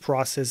this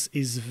process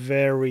is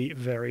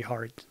very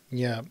hard.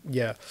 Yeah.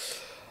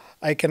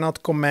 I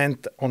cannot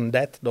comment on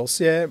that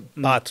dossier,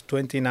 but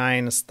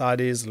 29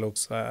 studies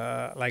looks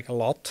like a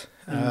lot.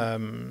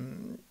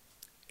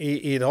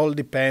 It all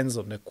depends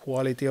on the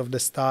quality of the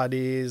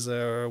studies,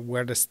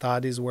 where the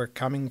studies were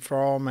coming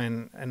from,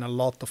 and a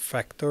lot of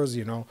factors,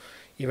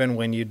 Even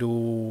when you do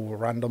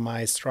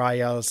randomized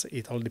trials,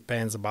 it all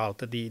depends about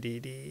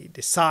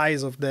the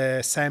size of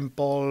the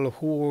sample,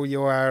 who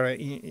you are,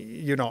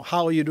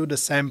 how you do the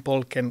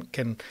sample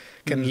can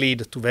lead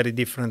to very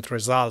different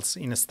results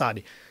in a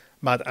study.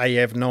 But I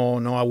have no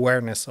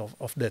awareness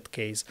of that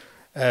case.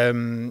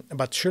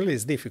 But surely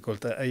it's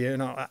difficult.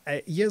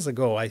 Years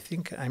ago,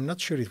 I'm not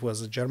sure it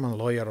was a German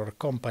lawyer or a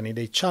company,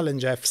 they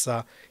challenged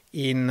EFSA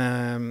in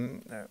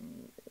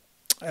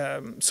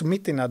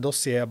submitting a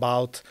dossier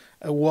about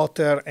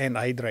water and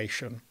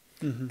hydration,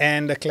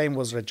 and the claim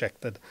was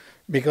rejected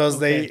because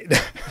they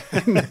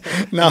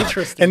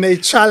and they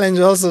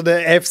challenged also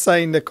the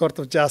EFSA in the Court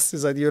of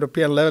Justice at the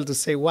European level to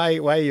say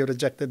why you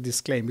rejected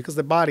this claim, because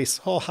the bar is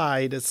so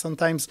high that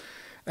sometimes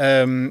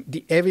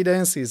the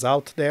evidence is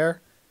out there,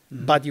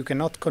 but you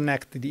cannot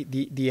connect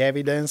the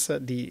evidence,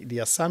 the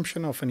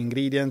assumption of an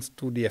ingredient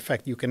to the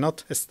effect. You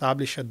cannot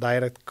establish a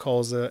direct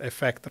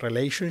cause-effect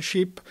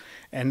relationship,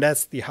 and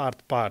that's the hard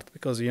part,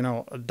 because,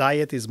 a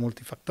diet is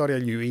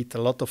multifactorial. You eat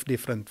a lot of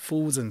different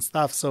foods and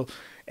stuff. So,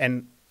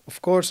 and of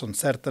course, on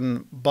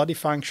certain body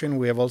function,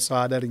 we have also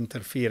other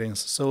interference.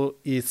 So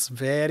it's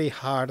very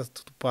hard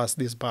to pass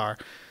this bar.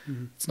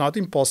 It's not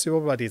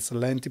impossible, but it's a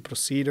lengthy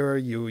procedure.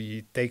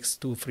 It takes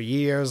 2-3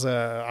 years,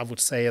 I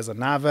would say, as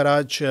an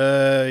average.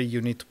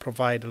 You need to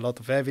provide a lot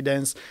of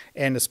evidence,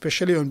 and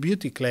especially on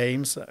beauty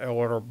claims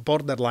or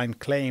borderline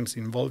claims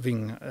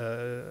involving,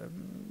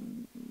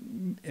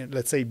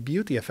 let's say,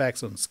 beauty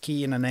effects on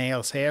skin and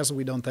nails, hairs,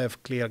 we don't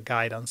have clear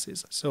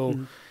guidances.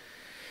 So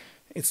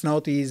it's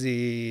not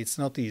easy. It's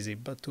not easy,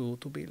 but to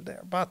build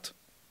there. But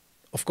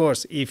of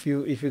course, if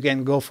you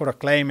can go for a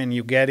claim and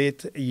you get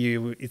it, it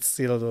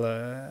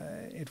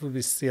will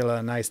be still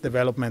a nice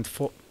development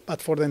for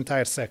the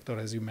entire sector,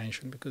 as you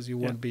mentioned, because you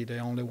won't be the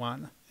only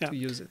one to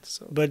use it.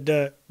 So. But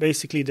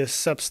basically, the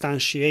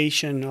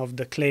substantiation of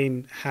the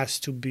claim has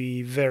to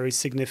be very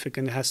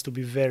significant. It has to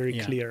be very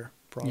clear,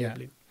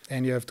 probably. Yeah.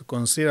 And you have to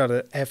consider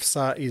that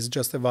EFSA is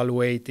just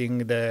evaluating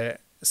the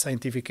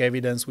scientific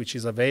evidence which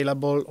is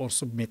available or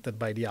submitted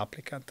by the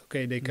applicant.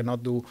 Okay, they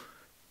cannot do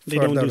They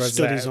don't further do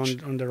studies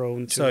research. on their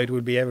own. So it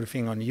will be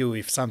everything on you.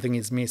 If something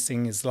is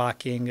missing, is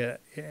lacking,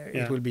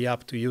 it will be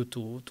up to you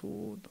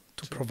to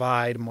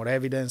provide more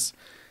evidence.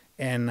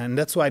 And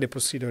that's why the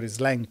procedure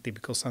is lengthy,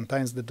 because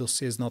sometimes the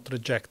dossier is not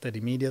rejected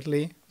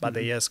immediately, but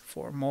they ask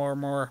for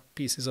more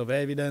pieces of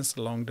evidence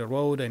along the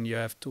road, and you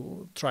have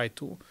to try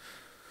to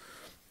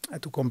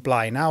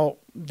comply. Now,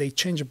 they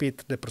change a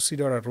bit the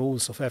procedural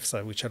rules of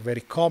EFSA, which are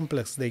very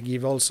complex. They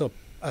give also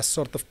a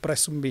sort of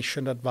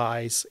presumption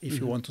advice if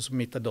you want to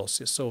submit a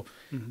dossier. So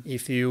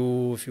if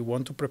you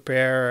want to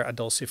prepare a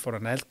dossier for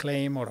an health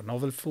claim or a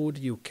novel food,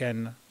 you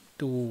can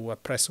do a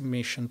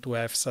presumption to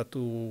EFSA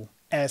to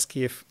ask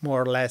if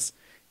more or less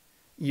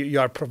you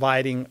are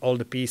providing all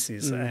the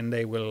pieces, and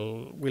they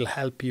will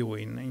help you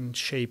in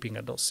shaping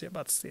a dossier.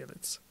 But still,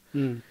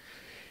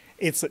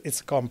 it's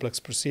a complex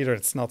procedure.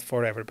 It's not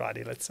for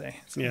everybody, let's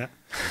say. So. Yeah,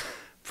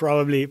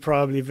 probably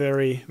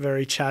very,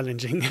 very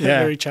challenging,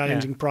 very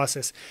challenging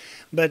process.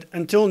 But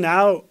until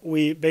now,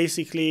 we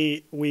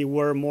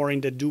were more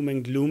in the doom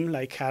and gloom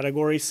like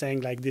category,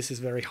 saying like this is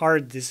very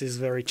hard, this is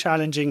very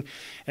challenging,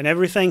 and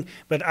everything.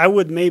 But I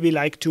would maybe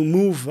like to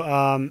move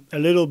a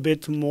little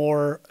bit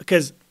more,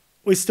 because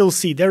we still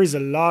see there is a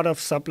lot of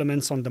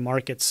supplements on the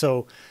market.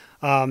 So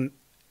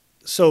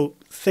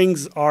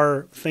things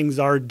are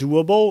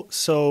doable.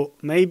 So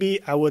maybe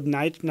I would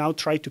now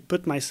try to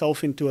put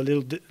myself into a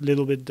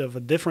little bit of a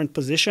different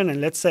position.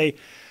 And let's say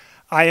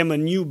I am a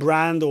new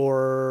brand,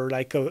 or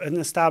like an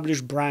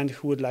established brand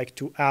who would like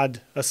to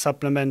add a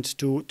supplement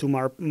to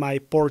my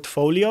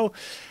portfolio.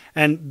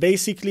 And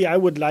basically, I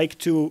would like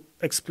to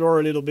explore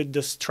a little bit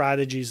the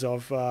strategies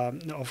of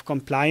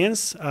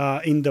compliance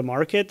in the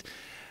market.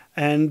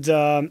 And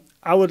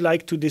I would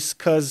like to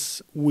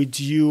discuss with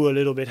you a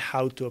little bit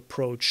how to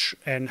approach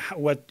and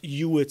what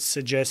you would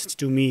suggest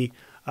to me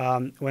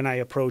when I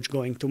approach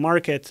going to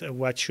market.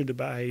 What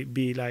should I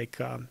be like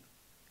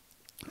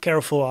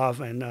careful of,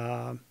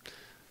 and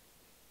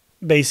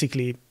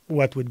basically,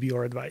 what would be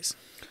your advice?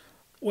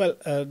 Well,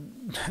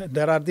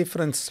 there are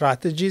different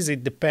strategies.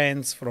 It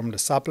depends from the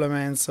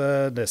supplements,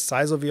 the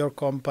size of your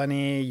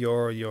company,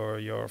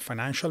 your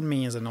financial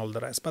means, and all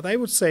the rest. But I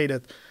would say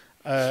that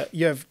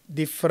you have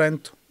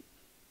different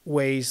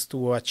ways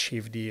to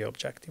achieve the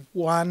objective.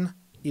 One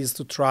is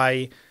to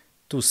try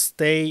to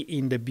stay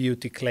in the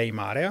beauty claim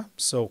area.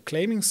 So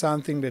claiming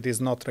something that is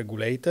not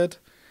regulated.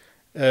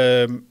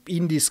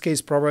 In this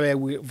case, probably I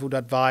would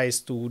advise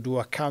to do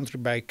a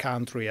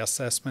country-by-country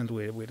assessment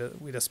with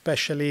a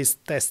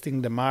specialist,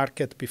 testing the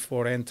market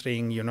before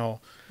entering,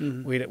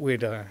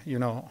 with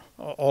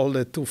all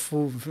the 2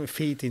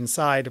 feet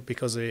inside,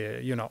 because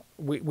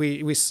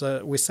we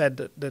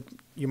said that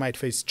you might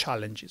face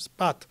challenges.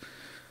 But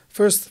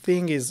first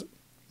thing is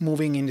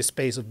moving in the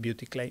space of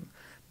beauty claim.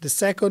 The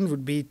second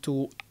would be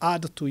to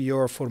add to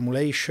your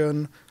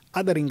formulation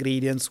other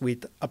ingredients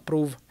with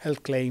approved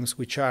health claims,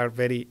 which are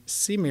very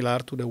similar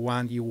to the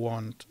one you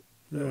want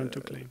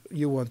to claim.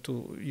 You want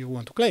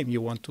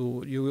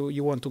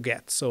to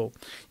get. So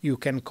you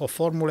can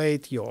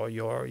co-formulate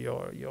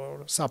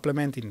your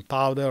supplement in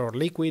powder or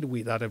liquid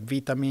with other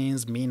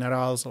vitamins,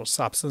 minerals, or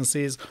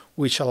substances,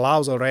 which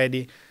allows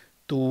already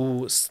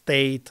to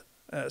state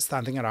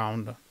something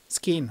around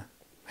skin,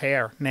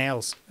 hair,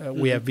 nails.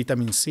 We have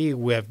vitamin C,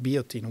 we have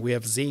biotin, we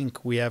have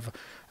zinc, we have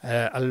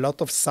a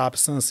lot of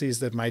substances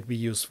that might be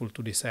useful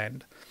to this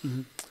end.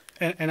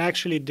 And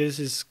actually, this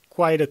is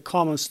quite a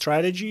common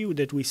strategy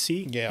that we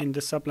see in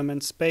the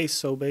supplement space.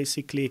 So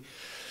basically,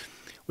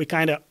 we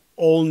kind of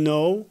all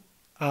know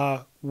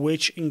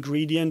which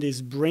ingredient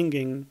is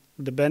bringing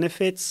the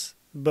benefits,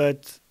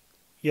 but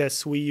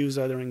yes, we use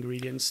other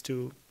ingredients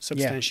to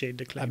substantiate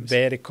the claims. A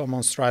very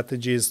common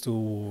strategy is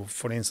to,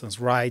 for instance,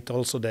 write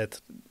also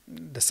that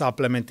the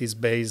supplement is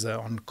based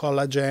on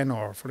collagen,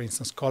 or, for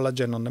instance,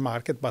 collagen on the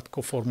market, but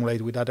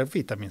co-formulate with other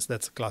vitamins.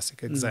 That's a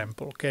classic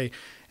example, okay?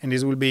 And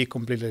this will be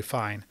completely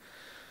fine.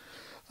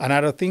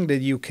 Another thing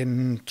that you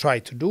can try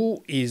to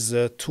do is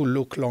to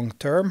look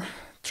long-term.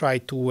 Try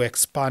to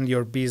expand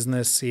your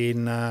business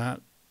in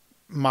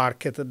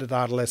markets that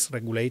are less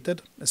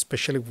regulated,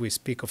 especially if we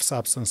speak of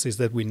substances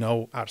that we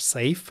know are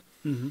safe.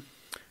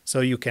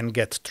 So you can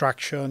get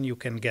traction, you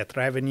can get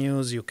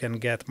revenues, you can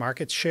get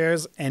market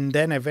shares, and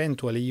then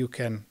eventually you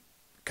can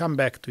come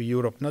back to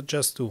Europe, not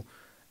just to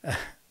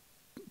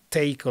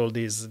tackle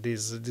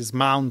this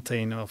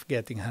mountain of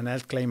getting an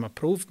health claim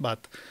approved,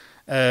 but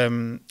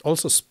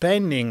also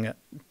spending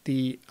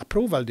the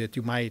approval that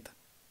you might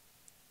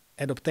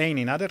obtain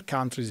in other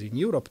countries in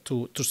Europe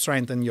to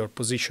strengthen your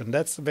position.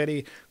 That's a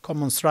very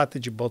common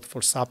strategy, both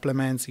for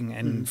supplements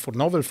and for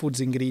novel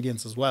foods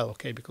ingredients as well,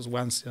 okay? Because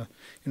once a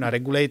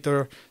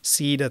regulator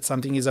see that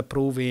something is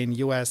approved in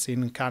US,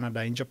 in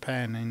Canada, in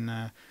Japan, in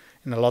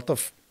a lot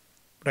of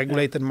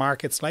regulated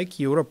markets like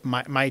Europe,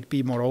 might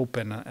be more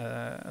open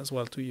as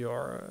well to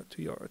your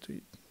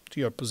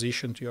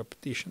position, to your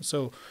petition.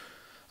 So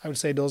I would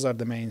say those are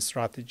the main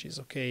strategies,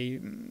 okay?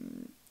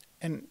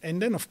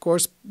 And then, of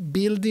course,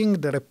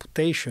 building the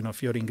reputation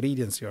of your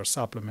ingredients, your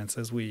supplements,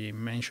 as we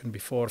mentioned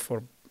before,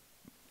 for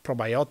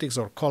probiotics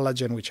or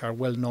collagen, which are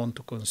well known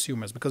to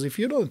consumers. Because if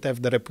you don't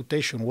have the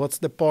reputation, what's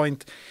the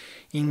point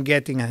in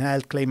getting a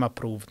health claim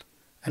approved?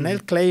 An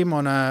health claim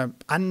on an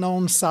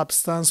unknown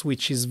substance,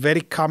 which is very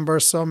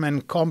cumbersome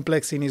and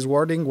complex in its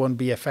wording, won't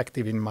be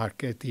effective in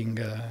marketing,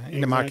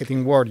 in the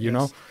marketing world, you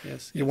know?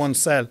 You won't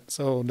sell.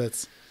 So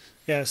that's...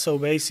 Yeah, so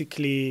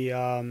basically,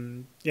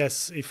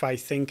 yes, if I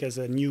think as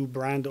a new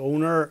brand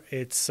owner,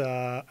 it's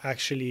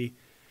actually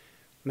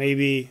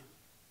maybe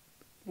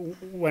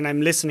when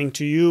I'm listening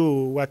to you,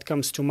 what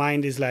comes to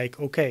mind is like,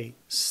 okay,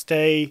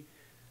 stay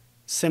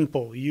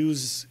simple,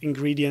 use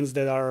ingredients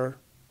that are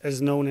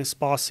as known as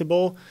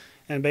possible,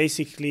 and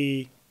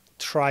basically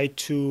try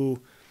to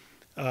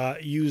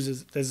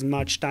use as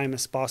much time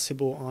as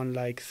possible on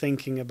like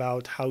thinking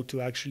about how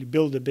to actually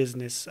build a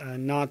business,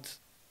 and not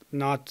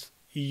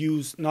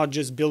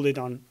just build it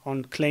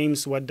on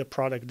claims what the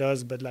product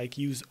does, but like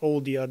use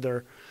all the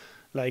other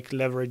like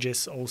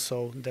leverages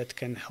also that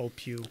can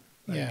help you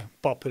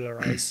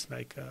popularize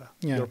like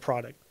your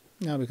product.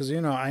 No, because you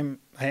know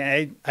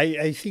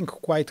I think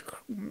quite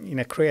in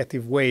a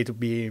creative way to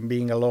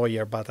being a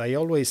lawyer, but I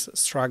always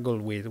struggle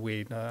with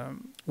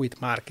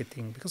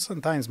marketing, because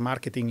sometimes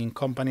marketing in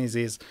companies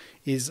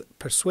is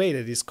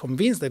persuaded, is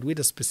convinced that with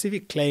a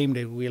specific claim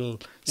they will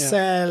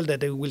sell, that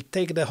they will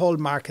take the whole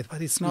market,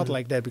 but it's not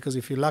like that. Because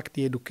if you lack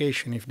the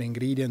education, if the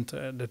ingredient,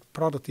 the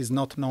product is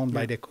not known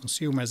by the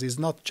consumers, it's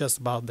not just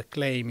about the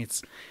claim.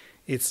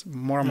 It's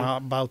more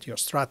about your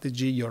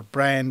strategy, your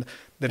brand.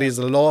 There is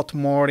a lot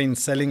more in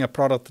selling a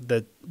product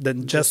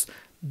than just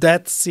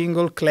that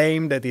single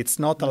claim that it's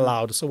not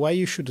allowed. So why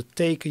you should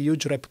take a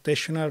huge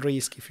reputational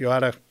risk if you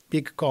are a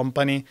big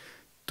company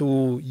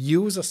to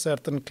use a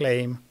certain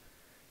claim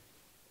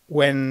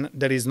when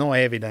there is no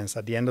evidence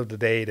at the end of the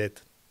day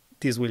that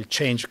this will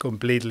change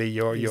completely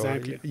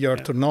your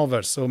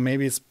turnover? So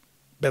maybe it's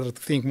better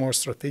to think more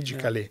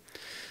strategically.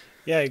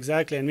 Yeah,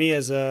 exactly. And me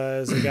as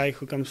a guy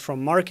who comes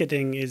from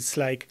marketing, it's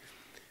like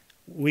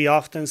we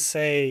often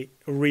say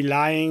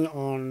relying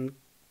on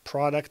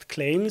product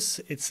claims,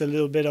 it's a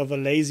little bit of a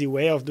lazy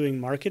way of doing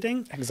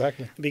marketing.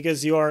 Exactly.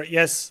 Because you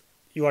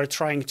are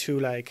trying to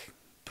like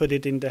put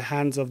it in the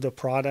hands of the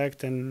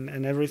product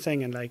and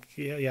everything, and like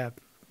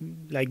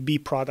like be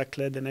product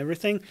led and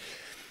everything.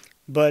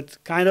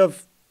 But kind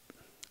of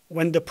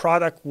when the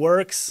product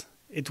works,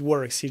 it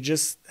works. You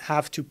just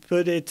have to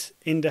put it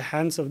in the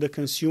hands of the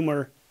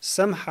consumer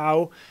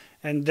somehow,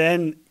 and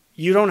then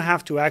you don't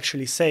have to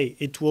actually say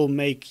it will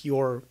make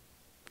your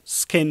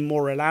skin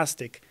more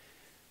elastic.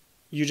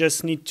 You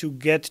just need to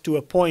get to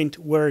a point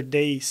where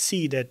they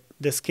see that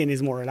the skin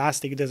is more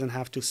elastic. It doesn't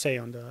have to say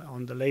on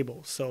the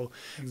label. So,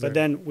 but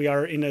then we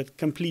are in a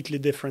completely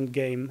different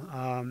game.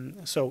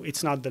 So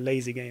it's not the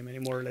lazy game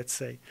anymore, let's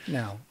say.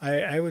 No,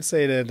 I would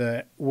say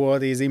that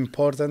what is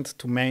important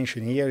to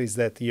mention here is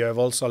that you have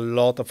also a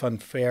lot of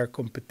unfair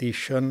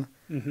competition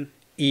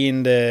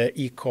in the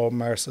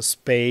e-commerce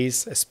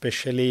space,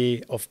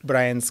 especially of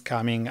brands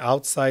coming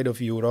outside of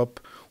Europe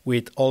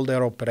with all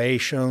their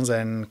operations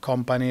and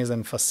companies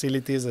and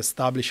facilities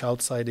established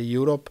outside of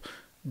Europe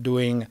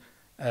doing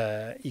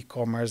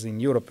e-commerce in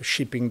Europe,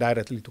 shipping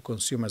directly to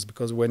consumers.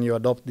 Because when you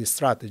adopt this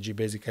strategy,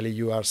 basically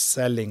you are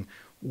selling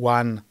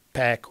one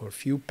pack or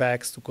few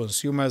packs to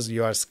consumers.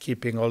 You are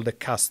skipping all the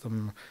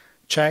custom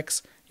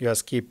checks. You are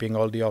skipping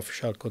all the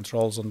official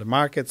controls on the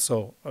market.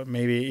 So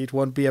maybe it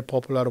won't be a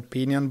popular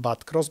opinion,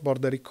 but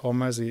cross-border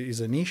e-commerce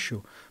is an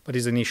issue. But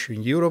it's an issue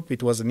in Europe.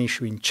 It was an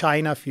issue in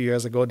China. A few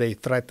years ago, they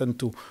threatened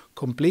to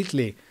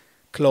completely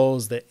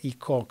close the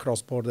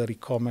cross-border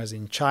e-commerce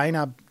in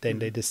China. Then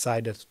they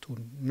decided to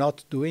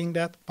not doing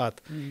that,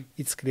 but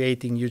it's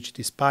creating huge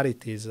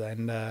disparities.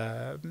 And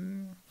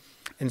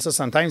so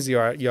sometimes you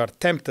are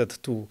tempted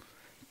to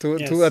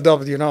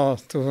adopt,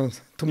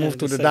 to move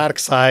to the dark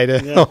side.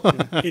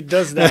 It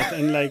does that,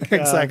 and like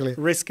exactly.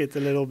 Risk it a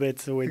little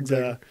bit with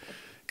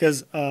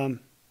because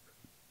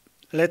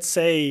let's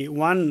say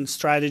one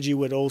strategy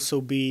would also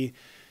be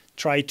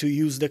try to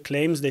use the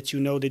claims that you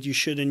know that you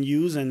shouldn't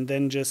use, and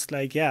then just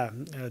like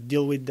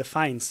deal with the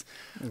fines.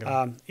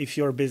 If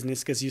your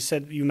business, because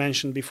you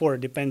mentioned before,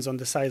 it depends on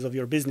the size of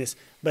your business,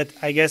 but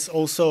I guess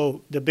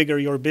also the bigger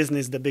your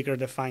business, the bigger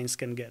the fines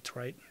can get,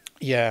 right?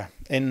 Yeah,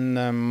 and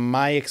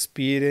my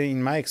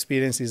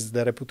experience is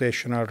the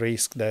reputational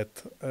risk that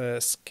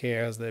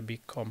scares the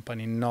big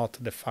company, not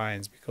the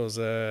fines, because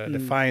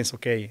the fines,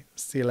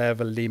 still have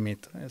a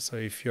limit. So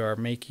if you are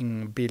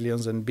making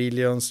billions and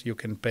billions, you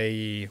can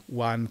pay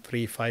 1,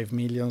 3, 5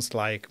 millions,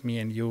 like me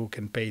and you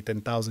can pay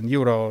 10,000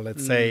 euro,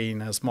 let's say,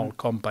 in a small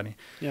company.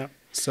 Yeah.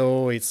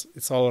 So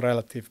it's all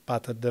relative,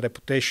 but the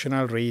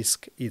reputational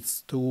risk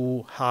is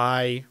too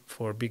high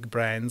for big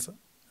brands.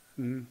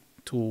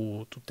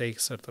 To take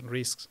certain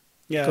risks,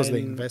 because they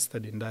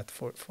invested in that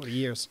for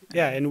years.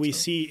 Yeah, and we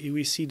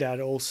see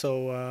that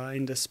also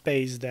in the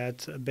space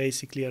that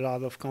basically a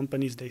lot of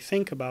companies, they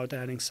think about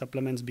adding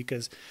supplements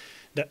because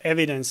the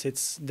evidence,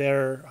 it's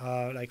there,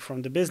 like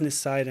from the business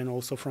side and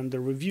also from the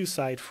review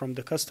side from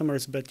the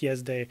customers. But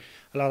yes, a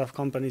lot of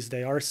companies,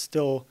 they are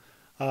still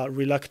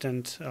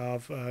reluctant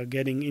of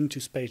getting into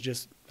space,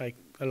 just like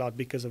a lot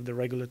because of the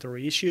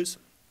regulatory issues.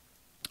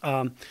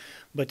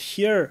 But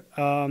here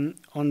on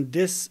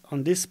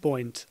this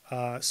point,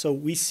 so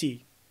we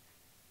see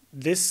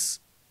this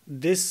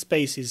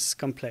space is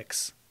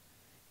complex.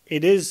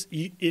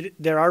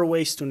 There are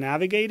ways to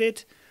navigate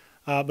it,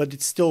 but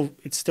it's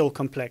still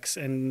complex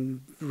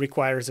and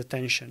requires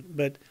attention.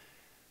 But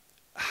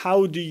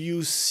how do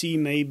you see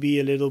maybe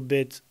a little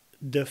bit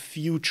the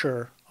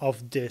future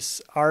of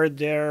this? Are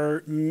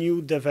there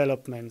new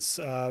developments?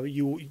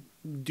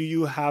 Do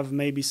you have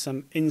maybe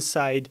some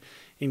inside,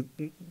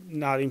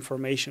 not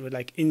information, but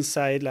like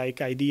inside,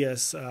 like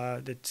ideas?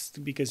 That's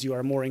because you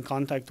are more in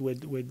contact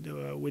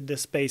with the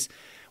space.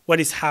 What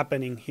is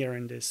happening here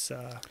in this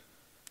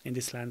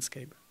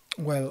landscape?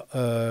 Well,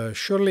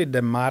 surely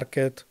the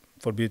market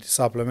for beauty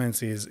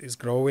supplements is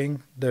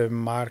growing. The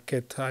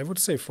market, I would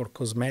say, for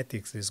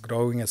cosmetics is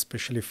growing,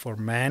 especially for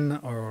men,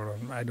 or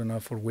I don't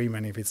know for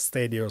women if it's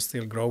steady or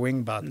still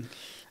growing, but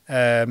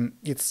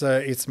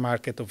it's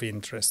market of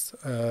interest.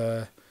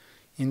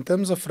 In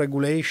terms of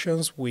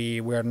regulations, we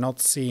are not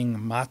seeing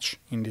much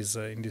in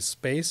this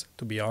space,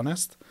 to be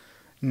honest.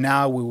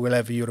 Now we will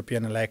have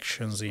European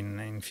elections in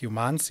a few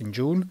months, in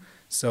June.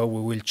 So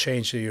we will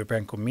change the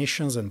European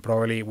Commissions and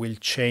probably will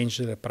change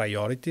the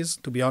priorities.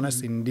 To be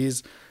honest, in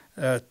this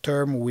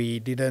term, we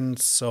didn't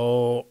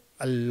saw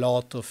a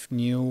lot of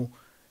new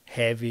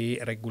heavy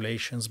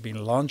regulations being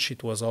launched.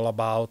 It was all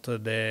about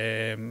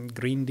the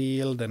Green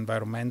Deal, the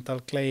environmental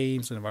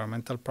claims,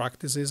 environmental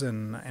practices,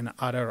 and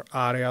other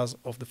areas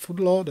of the food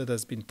law that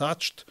has been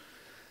touched.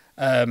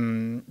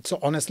 So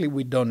honestly,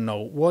 we don't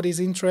know. What is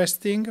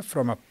interesting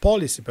from a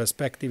policy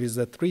perspective is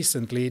that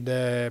recently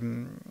there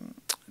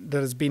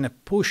has been a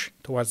push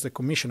towards the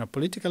Commission, a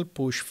political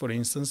push, for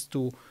instance,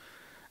 to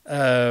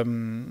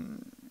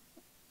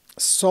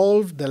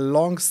solve the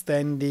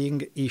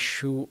long-standing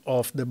issue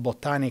of the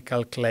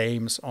botanical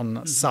claims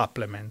on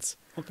supplements.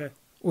 Okay.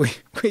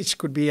 Which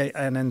could be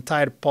an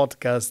entire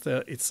podcast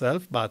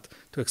itself, but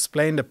to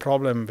explain the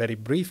problem very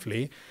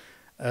briefly,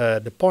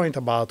 the point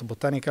about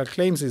botanical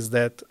claims is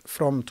that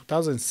from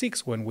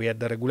 2006, when we had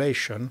the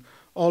regulation,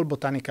 all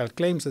botanical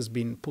claims has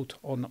been put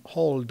on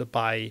hold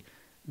by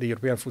the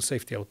European Food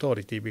Safety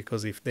Authority,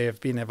 because if they have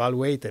been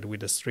evaluated with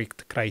the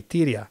strict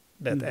criteria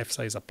that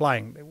EFSA is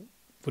applying, they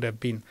would have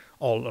been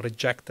all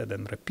rejected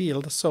and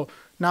repealed. So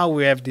now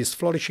we have this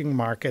flourishing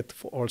market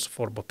also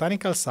for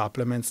botanical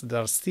supplements that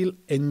are still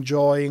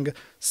enjoying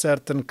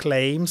certain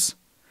claims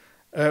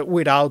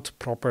without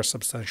proper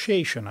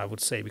substantiation, I would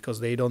say, because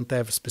they don't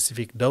have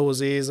specific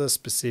doses,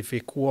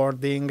 specific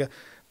wording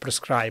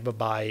prescribed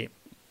by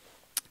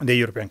the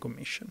European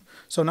Commission.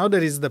 So now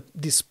there is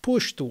this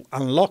push to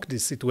unlock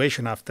this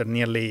situation after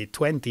nearly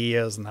 20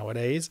 years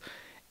nowadays.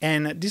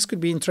 And this could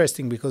be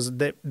interesting because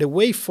the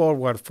way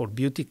forward for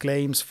beauty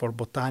claims, for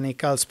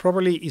botanicals,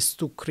 probably is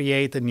to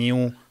create a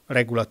new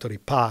regulatory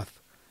path,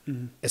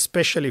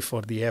 especially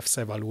for the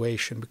EFSA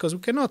evaluation, because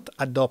we cannot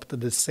adopt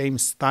the same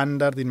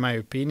standard, in my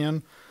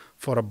opinion,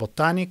 for a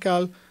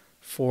botanical,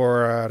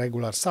 for a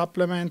regular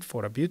supplement,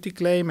 for a beauty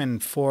claim,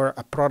 and for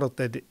a product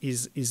that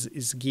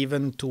is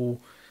given to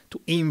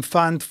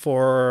infant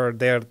for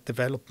their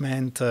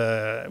development,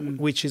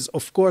 which is,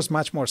 of course,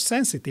 much more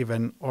sensitive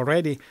and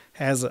already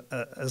has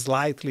a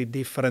slightly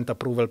different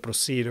approval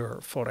procedure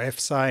for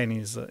EFSA and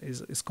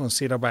is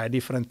considered by a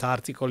different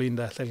article in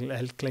the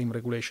health claim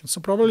regulation. So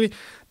probably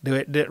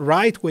the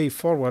right way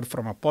forward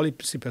from a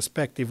policy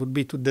perspective would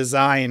be to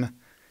design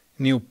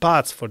new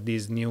paths for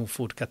these new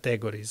food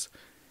categories.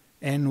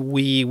 And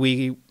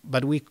we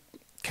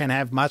can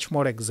have much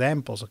more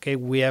examples, okay?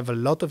 We have a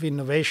lot of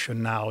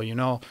innovation now,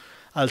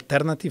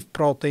 alternative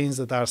proteins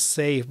that are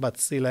safe but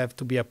still have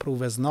to be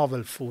approved as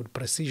novel food,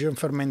 precision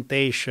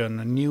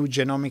fermentation, new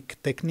genomic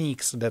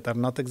techniques that are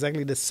not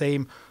exactly the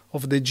same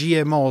of the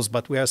GMOs,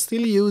 but we are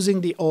still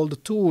using the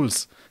old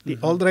tools, the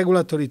old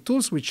regulatory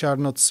tools, which are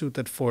not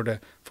suited for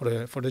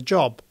the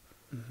job.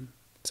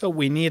 So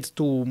we need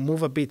to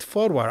move a bit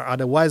forward,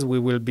 otherwise we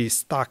will be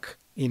stuck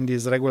in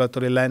this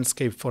regulatory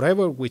landscape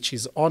forever, which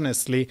is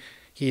honestly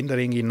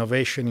hindering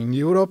innovation in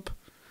Europe,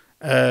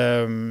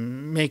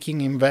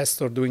 making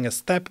investors doing a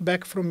step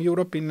back from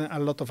Europe in a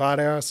lot of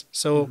areas.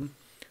 So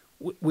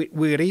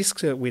we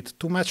risk with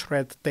too much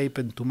red tape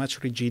and too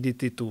much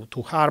rigidity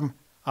to harm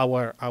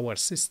our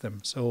system.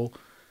 So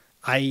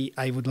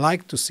I would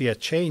like to see a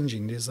change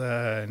in this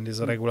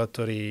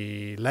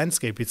regulatory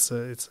landscape.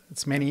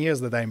 It's many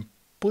years that I'm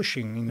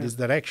pushing in this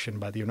direction,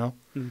 but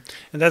And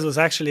that was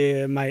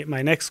actually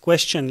my next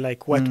question,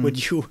 like what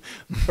would you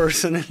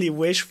personally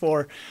wish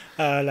for,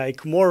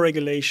 like more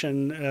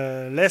regulation,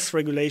 less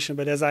regulation,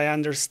 but as I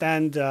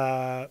understand,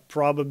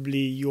 probably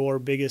your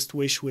biggest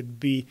wish would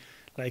be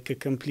like a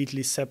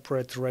completely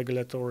separate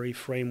regulatory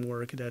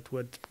framework that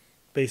would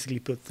basically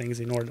put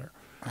things in order.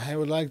 I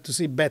would like to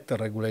see better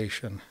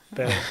regulation.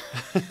 Better.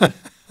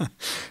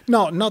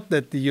 No, not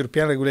that the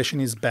European regulation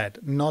is bad,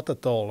 not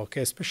at all,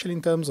 okay? Especially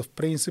in terms of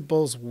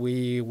principles,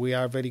 we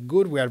are very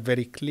good, we are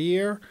very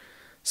clear.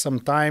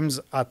 Sometimes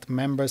at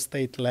member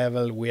state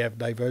level, we have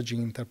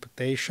diverging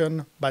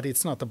interpretation, but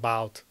it's not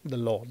about the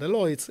law. The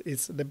law, it's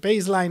the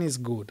baseline is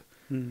good.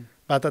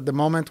 But at the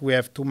moment, we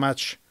have too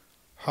much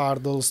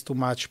hurdles, too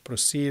much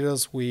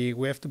procedures. We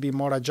have to be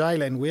more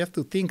agile, and we have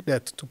to think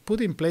that to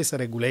put in place a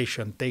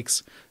regulation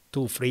takes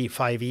 2, 3,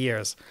 5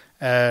 years.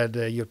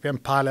 The European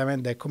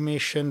Parliament, the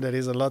Commission, there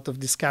is a lot of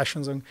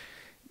discussions on.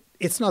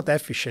 It's not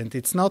efficient.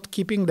 It's not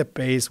keeping the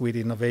pace with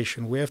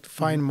innovation. We have to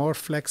find more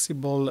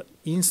flexible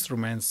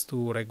instruments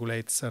to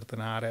regulate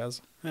certain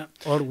areas. Yeah.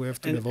 Or we have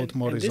to devote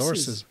more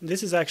resources.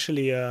 This is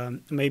actually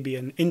maybe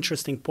an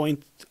interesting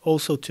point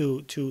also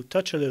to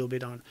touch a little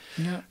bit on.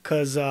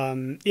 Because,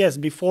 yes,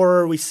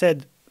 before we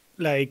said,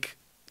 like,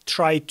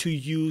 try to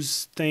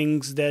use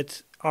things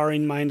that are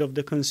in mind of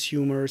the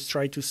consumers,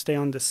 try to stay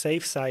on the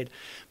safe side.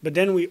 But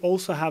then we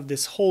also have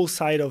this whole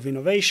side of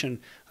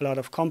innovation, a lot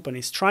of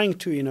companies trying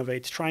to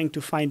innovate, trying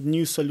to find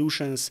new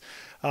solutions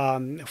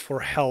for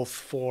health,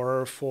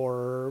 for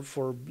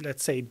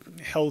let's say,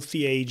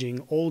 healthy aging,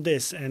 all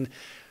this. And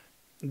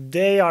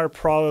they are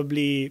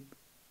probably,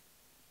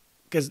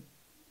 because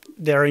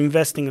they're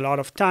investing a lot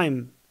of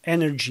time,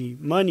 energy,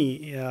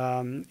 money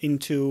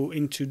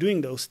into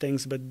doing those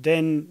things, but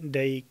then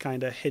they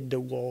kind of hit the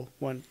wall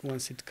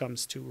once it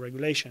comes to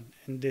regulation,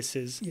 and this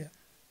is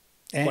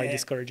quite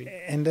discouraging.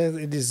 And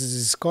this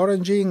is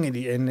discouraging,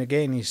 and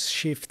again, is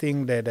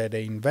shifting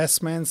the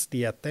investments,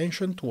 the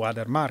attention to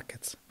other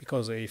markets.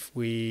 Because if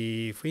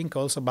we think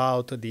also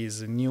about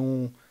this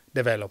new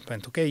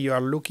development, okay, you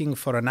are looking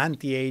for an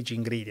anti-age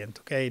ingredient,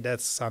 okay,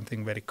 that's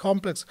something very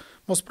complex.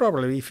 Most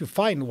probably, if you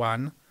find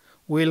one,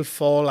 will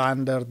fall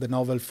under the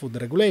novel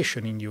food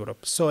regulation in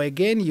Europe. So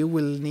again, you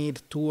will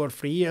need 2 or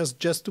 3 years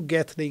just to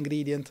get the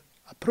ingredient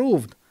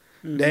approved.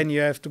 Then you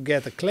have to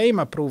get a claim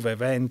approved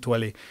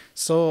eventually.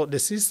 So the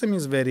system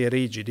is very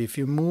rigid. If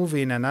you move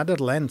in another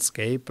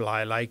landscape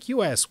like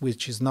US,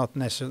 which is not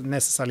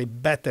necessarily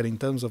better in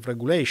terms of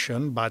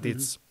regulation, but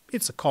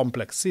it's a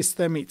complex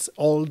system. It's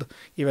old,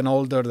 even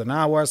older than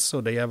ours, so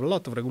they have a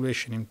lot of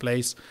regulation in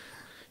place.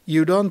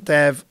 You don't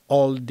have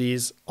all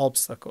these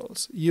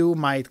obstacles. You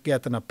might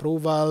get an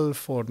approval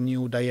for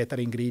new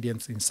dietary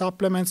ingredients in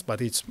supplements,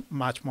 but it's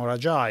much more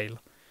agile.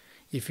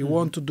 If you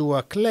want to do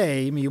a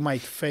claim, you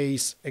might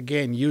face,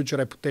 again, huge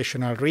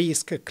reputational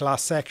risk,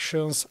 class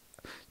actions,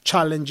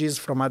 challenges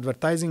from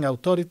advertising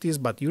authorities,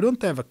 but you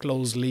don't have a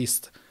closed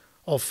list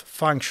of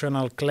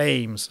functional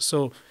claims.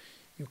 So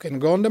you can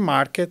go on the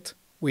market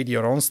with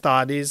your own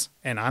studies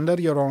and under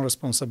your own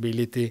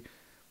responsibility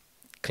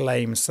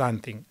claim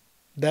something.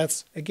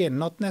 That's, again,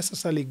 not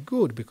necessarily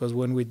good, because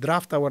when we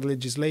draft our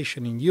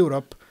legislation in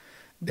Europe,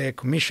 the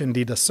Commission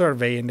did a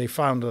survey and they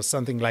found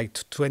something like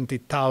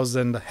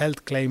 20,000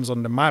 health claims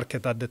on the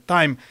market at the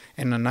time,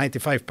 and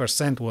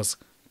 95% was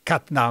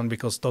cut down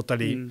because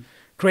totally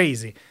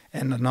crazy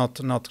and not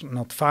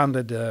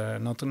founded,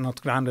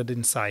 not grounded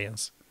in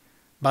science.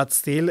 But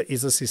still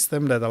is a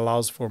system that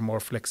allows for more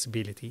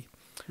flexibility.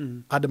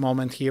 At the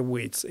moment here,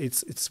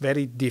 it's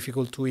very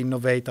difficult to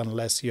innovate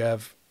unless you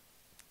have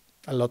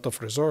a lot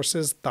of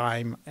resources,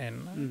 time,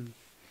 and...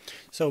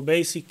 So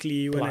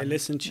basically, when I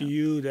listen to Yeah.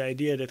 you, the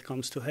idea that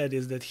comes to head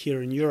is that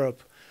here in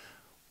Europe,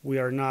 we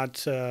are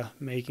not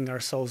making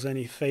ourselves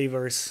any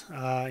favors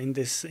in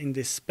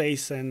this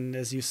space. And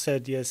as you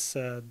said, yes,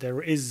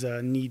 there is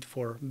a need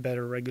for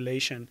better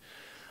regulation,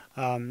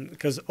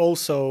 because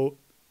also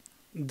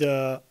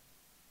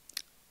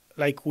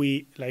like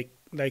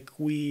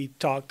we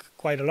talk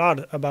quite a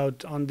lot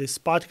about on this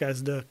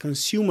podcast, the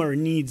consumer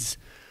needs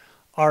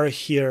are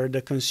here.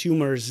 The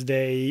consumers,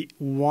 they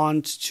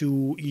want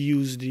to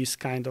use these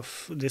kinds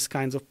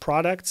of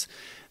products.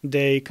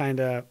 They kind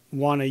of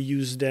want to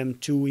use them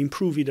to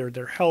improve either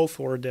their health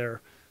or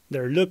their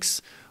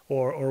looks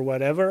or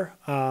whatever.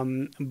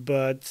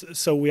 But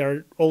so we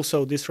are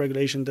also, this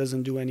regulation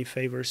doesn't do any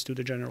favors to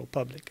the general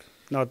public,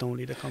 not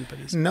only the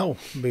companies. No,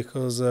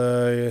 because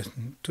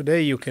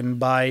today you can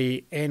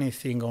buy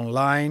anything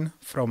online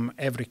from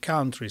every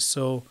country.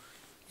 So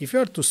if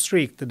you're too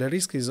strict, the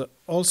risk is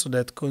also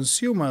that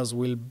consumers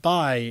will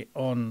buy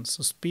on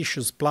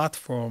suspicious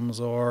platforms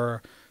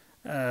or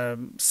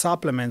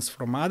supplements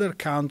from other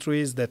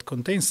countries that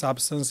contain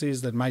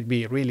substances that might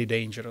be really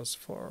dangerous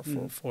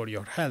for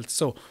your health.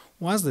 So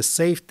once the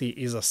safety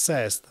is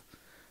assessed,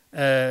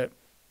 I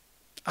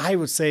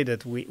would say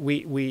that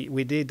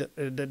we did,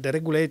 the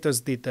regulators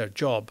did their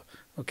job.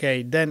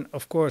 Okay, then,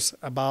 of course,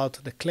 about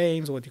the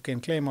claims, what you can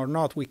claim or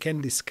not, we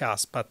can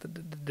discuss. But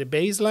the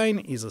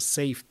baseline is a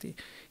safety.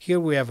 Here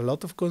we have a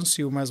lot of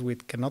consumers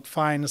which cannot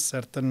find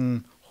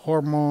certain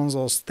hormones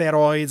or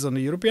steroids on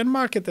the European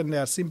market, and they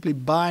are simply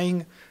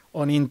buying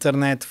on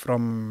internet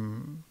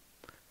from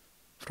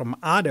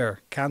other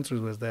countries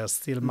where they are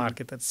still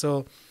marketed.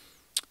 So,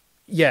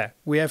 yeah,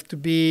 we have to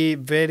be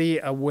very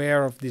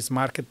aware of this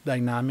market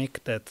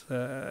dynamic that,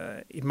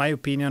 in my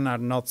opinion, are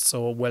not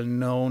so well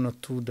known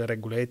to the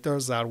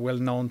regulators, are well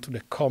known to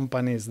the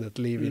companies that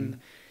live in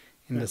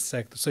the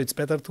sector. So it's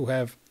better to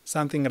have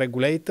something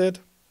regulated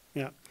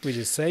which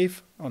is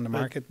safe on the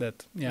market.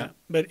 But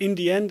in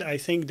the end, I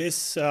think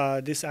this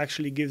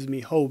actually gives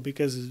me hope,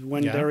 because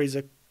when there is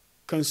a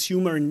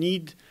consumer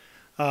need,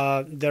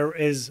 there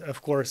is,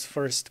 of course,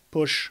 first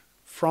push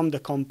from the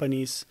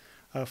companies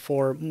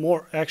for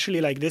more.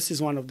 Actually, like, this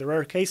is one of the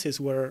rare cases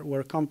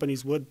where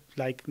companies would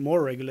like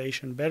more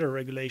regulation, better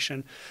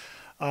regulation.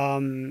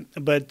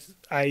 But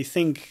I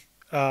think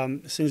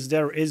since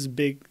there is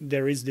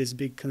this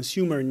big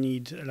consumer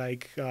need,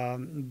 like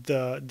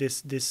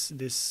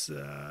this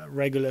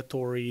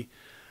regulatory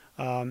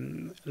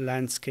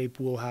landscape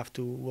will have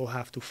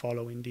to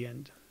follow in the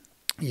end.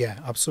 Yeah,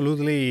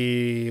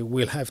 absolutely.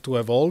 We'll have to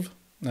evolve.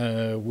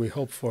 We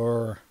hope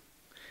for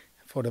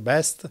the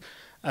best,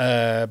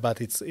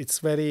 but it's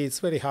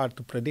very hard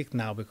to predict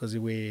now, because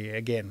we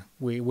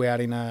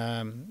are in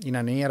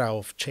an era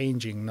of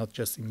changing, not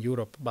just in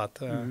Europe, but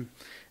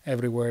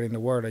everywhere in the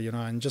world.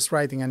 I'm just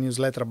writing a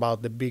newsletter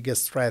about the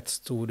biggest threats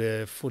to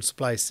the food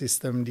supply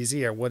system this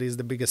year. What is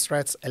the biggest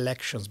threats?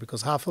 Elections,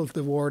 because half of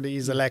the world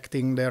is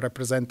electing their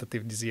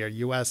representative this year.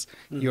 US,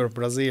 Europe,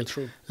 Brazil.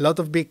 True. A lot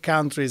of big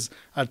countries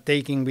are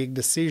taking big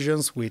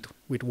decisions with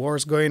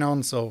wars going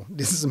on. So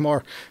this is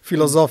more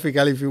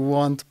philosophical, if you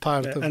want,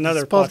 part of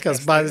another this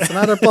podcast. But it's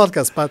another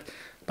podcast. But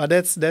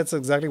that's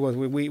exactly what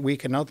we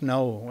cannot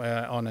know,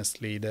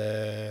 honestly.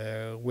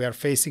 We are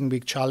facing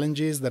big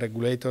challenges. The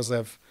regulators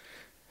have.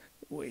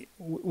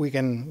 We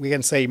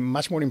can say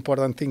much more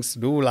important things to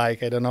do,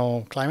 like, I don't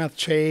know, climate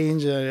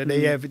change.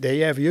 They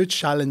have huge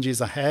challenges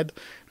ahead,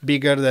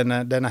 bigger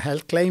than a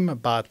health claim.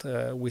 But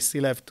we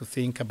still have to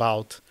think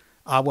about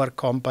our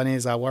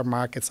companies, our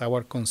markets,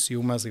 our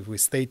consumers. If we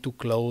stay too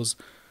close,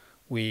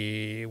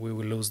 we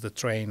will lose the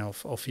train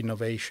of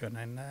innovation.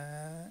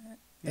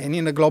 And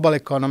in the global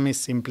economy,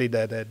 simply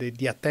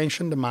the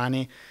attention, the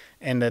money,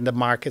 and then the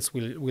markets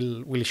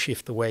will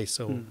shift away.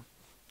 So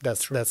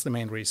that's the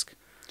main risk.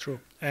 True.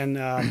 And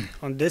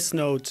on this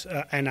note,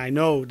 and I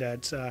know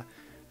that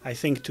I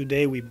think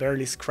today we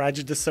barely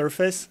scratched the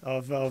surface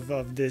of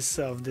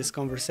this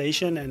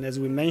conversation. And as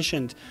we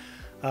mentioned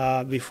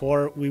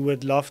before, we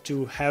would love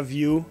to have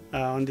you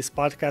on this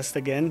podcast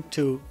again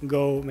to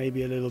go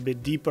maybe a little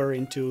bit deeper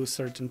into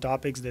certain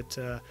topics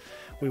that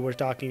we were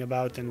talking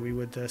about and we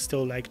would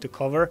still like to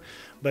cover.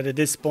 But at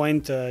this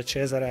point,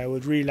 Cesare, I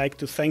would really like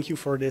to thank you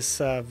for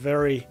this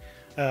very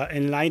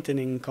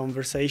enlightening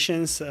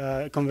conversation.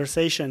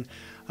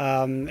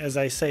 As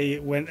I say,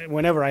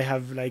 whenever I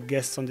have like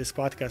guests on this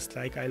podcast,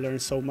 like, I learn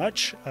so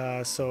much.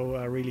 So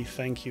really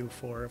thank you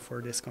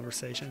for this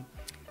conversation.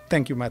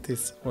 Thank you,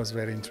 Matis. It was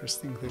very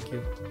interesting. Thank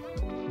you.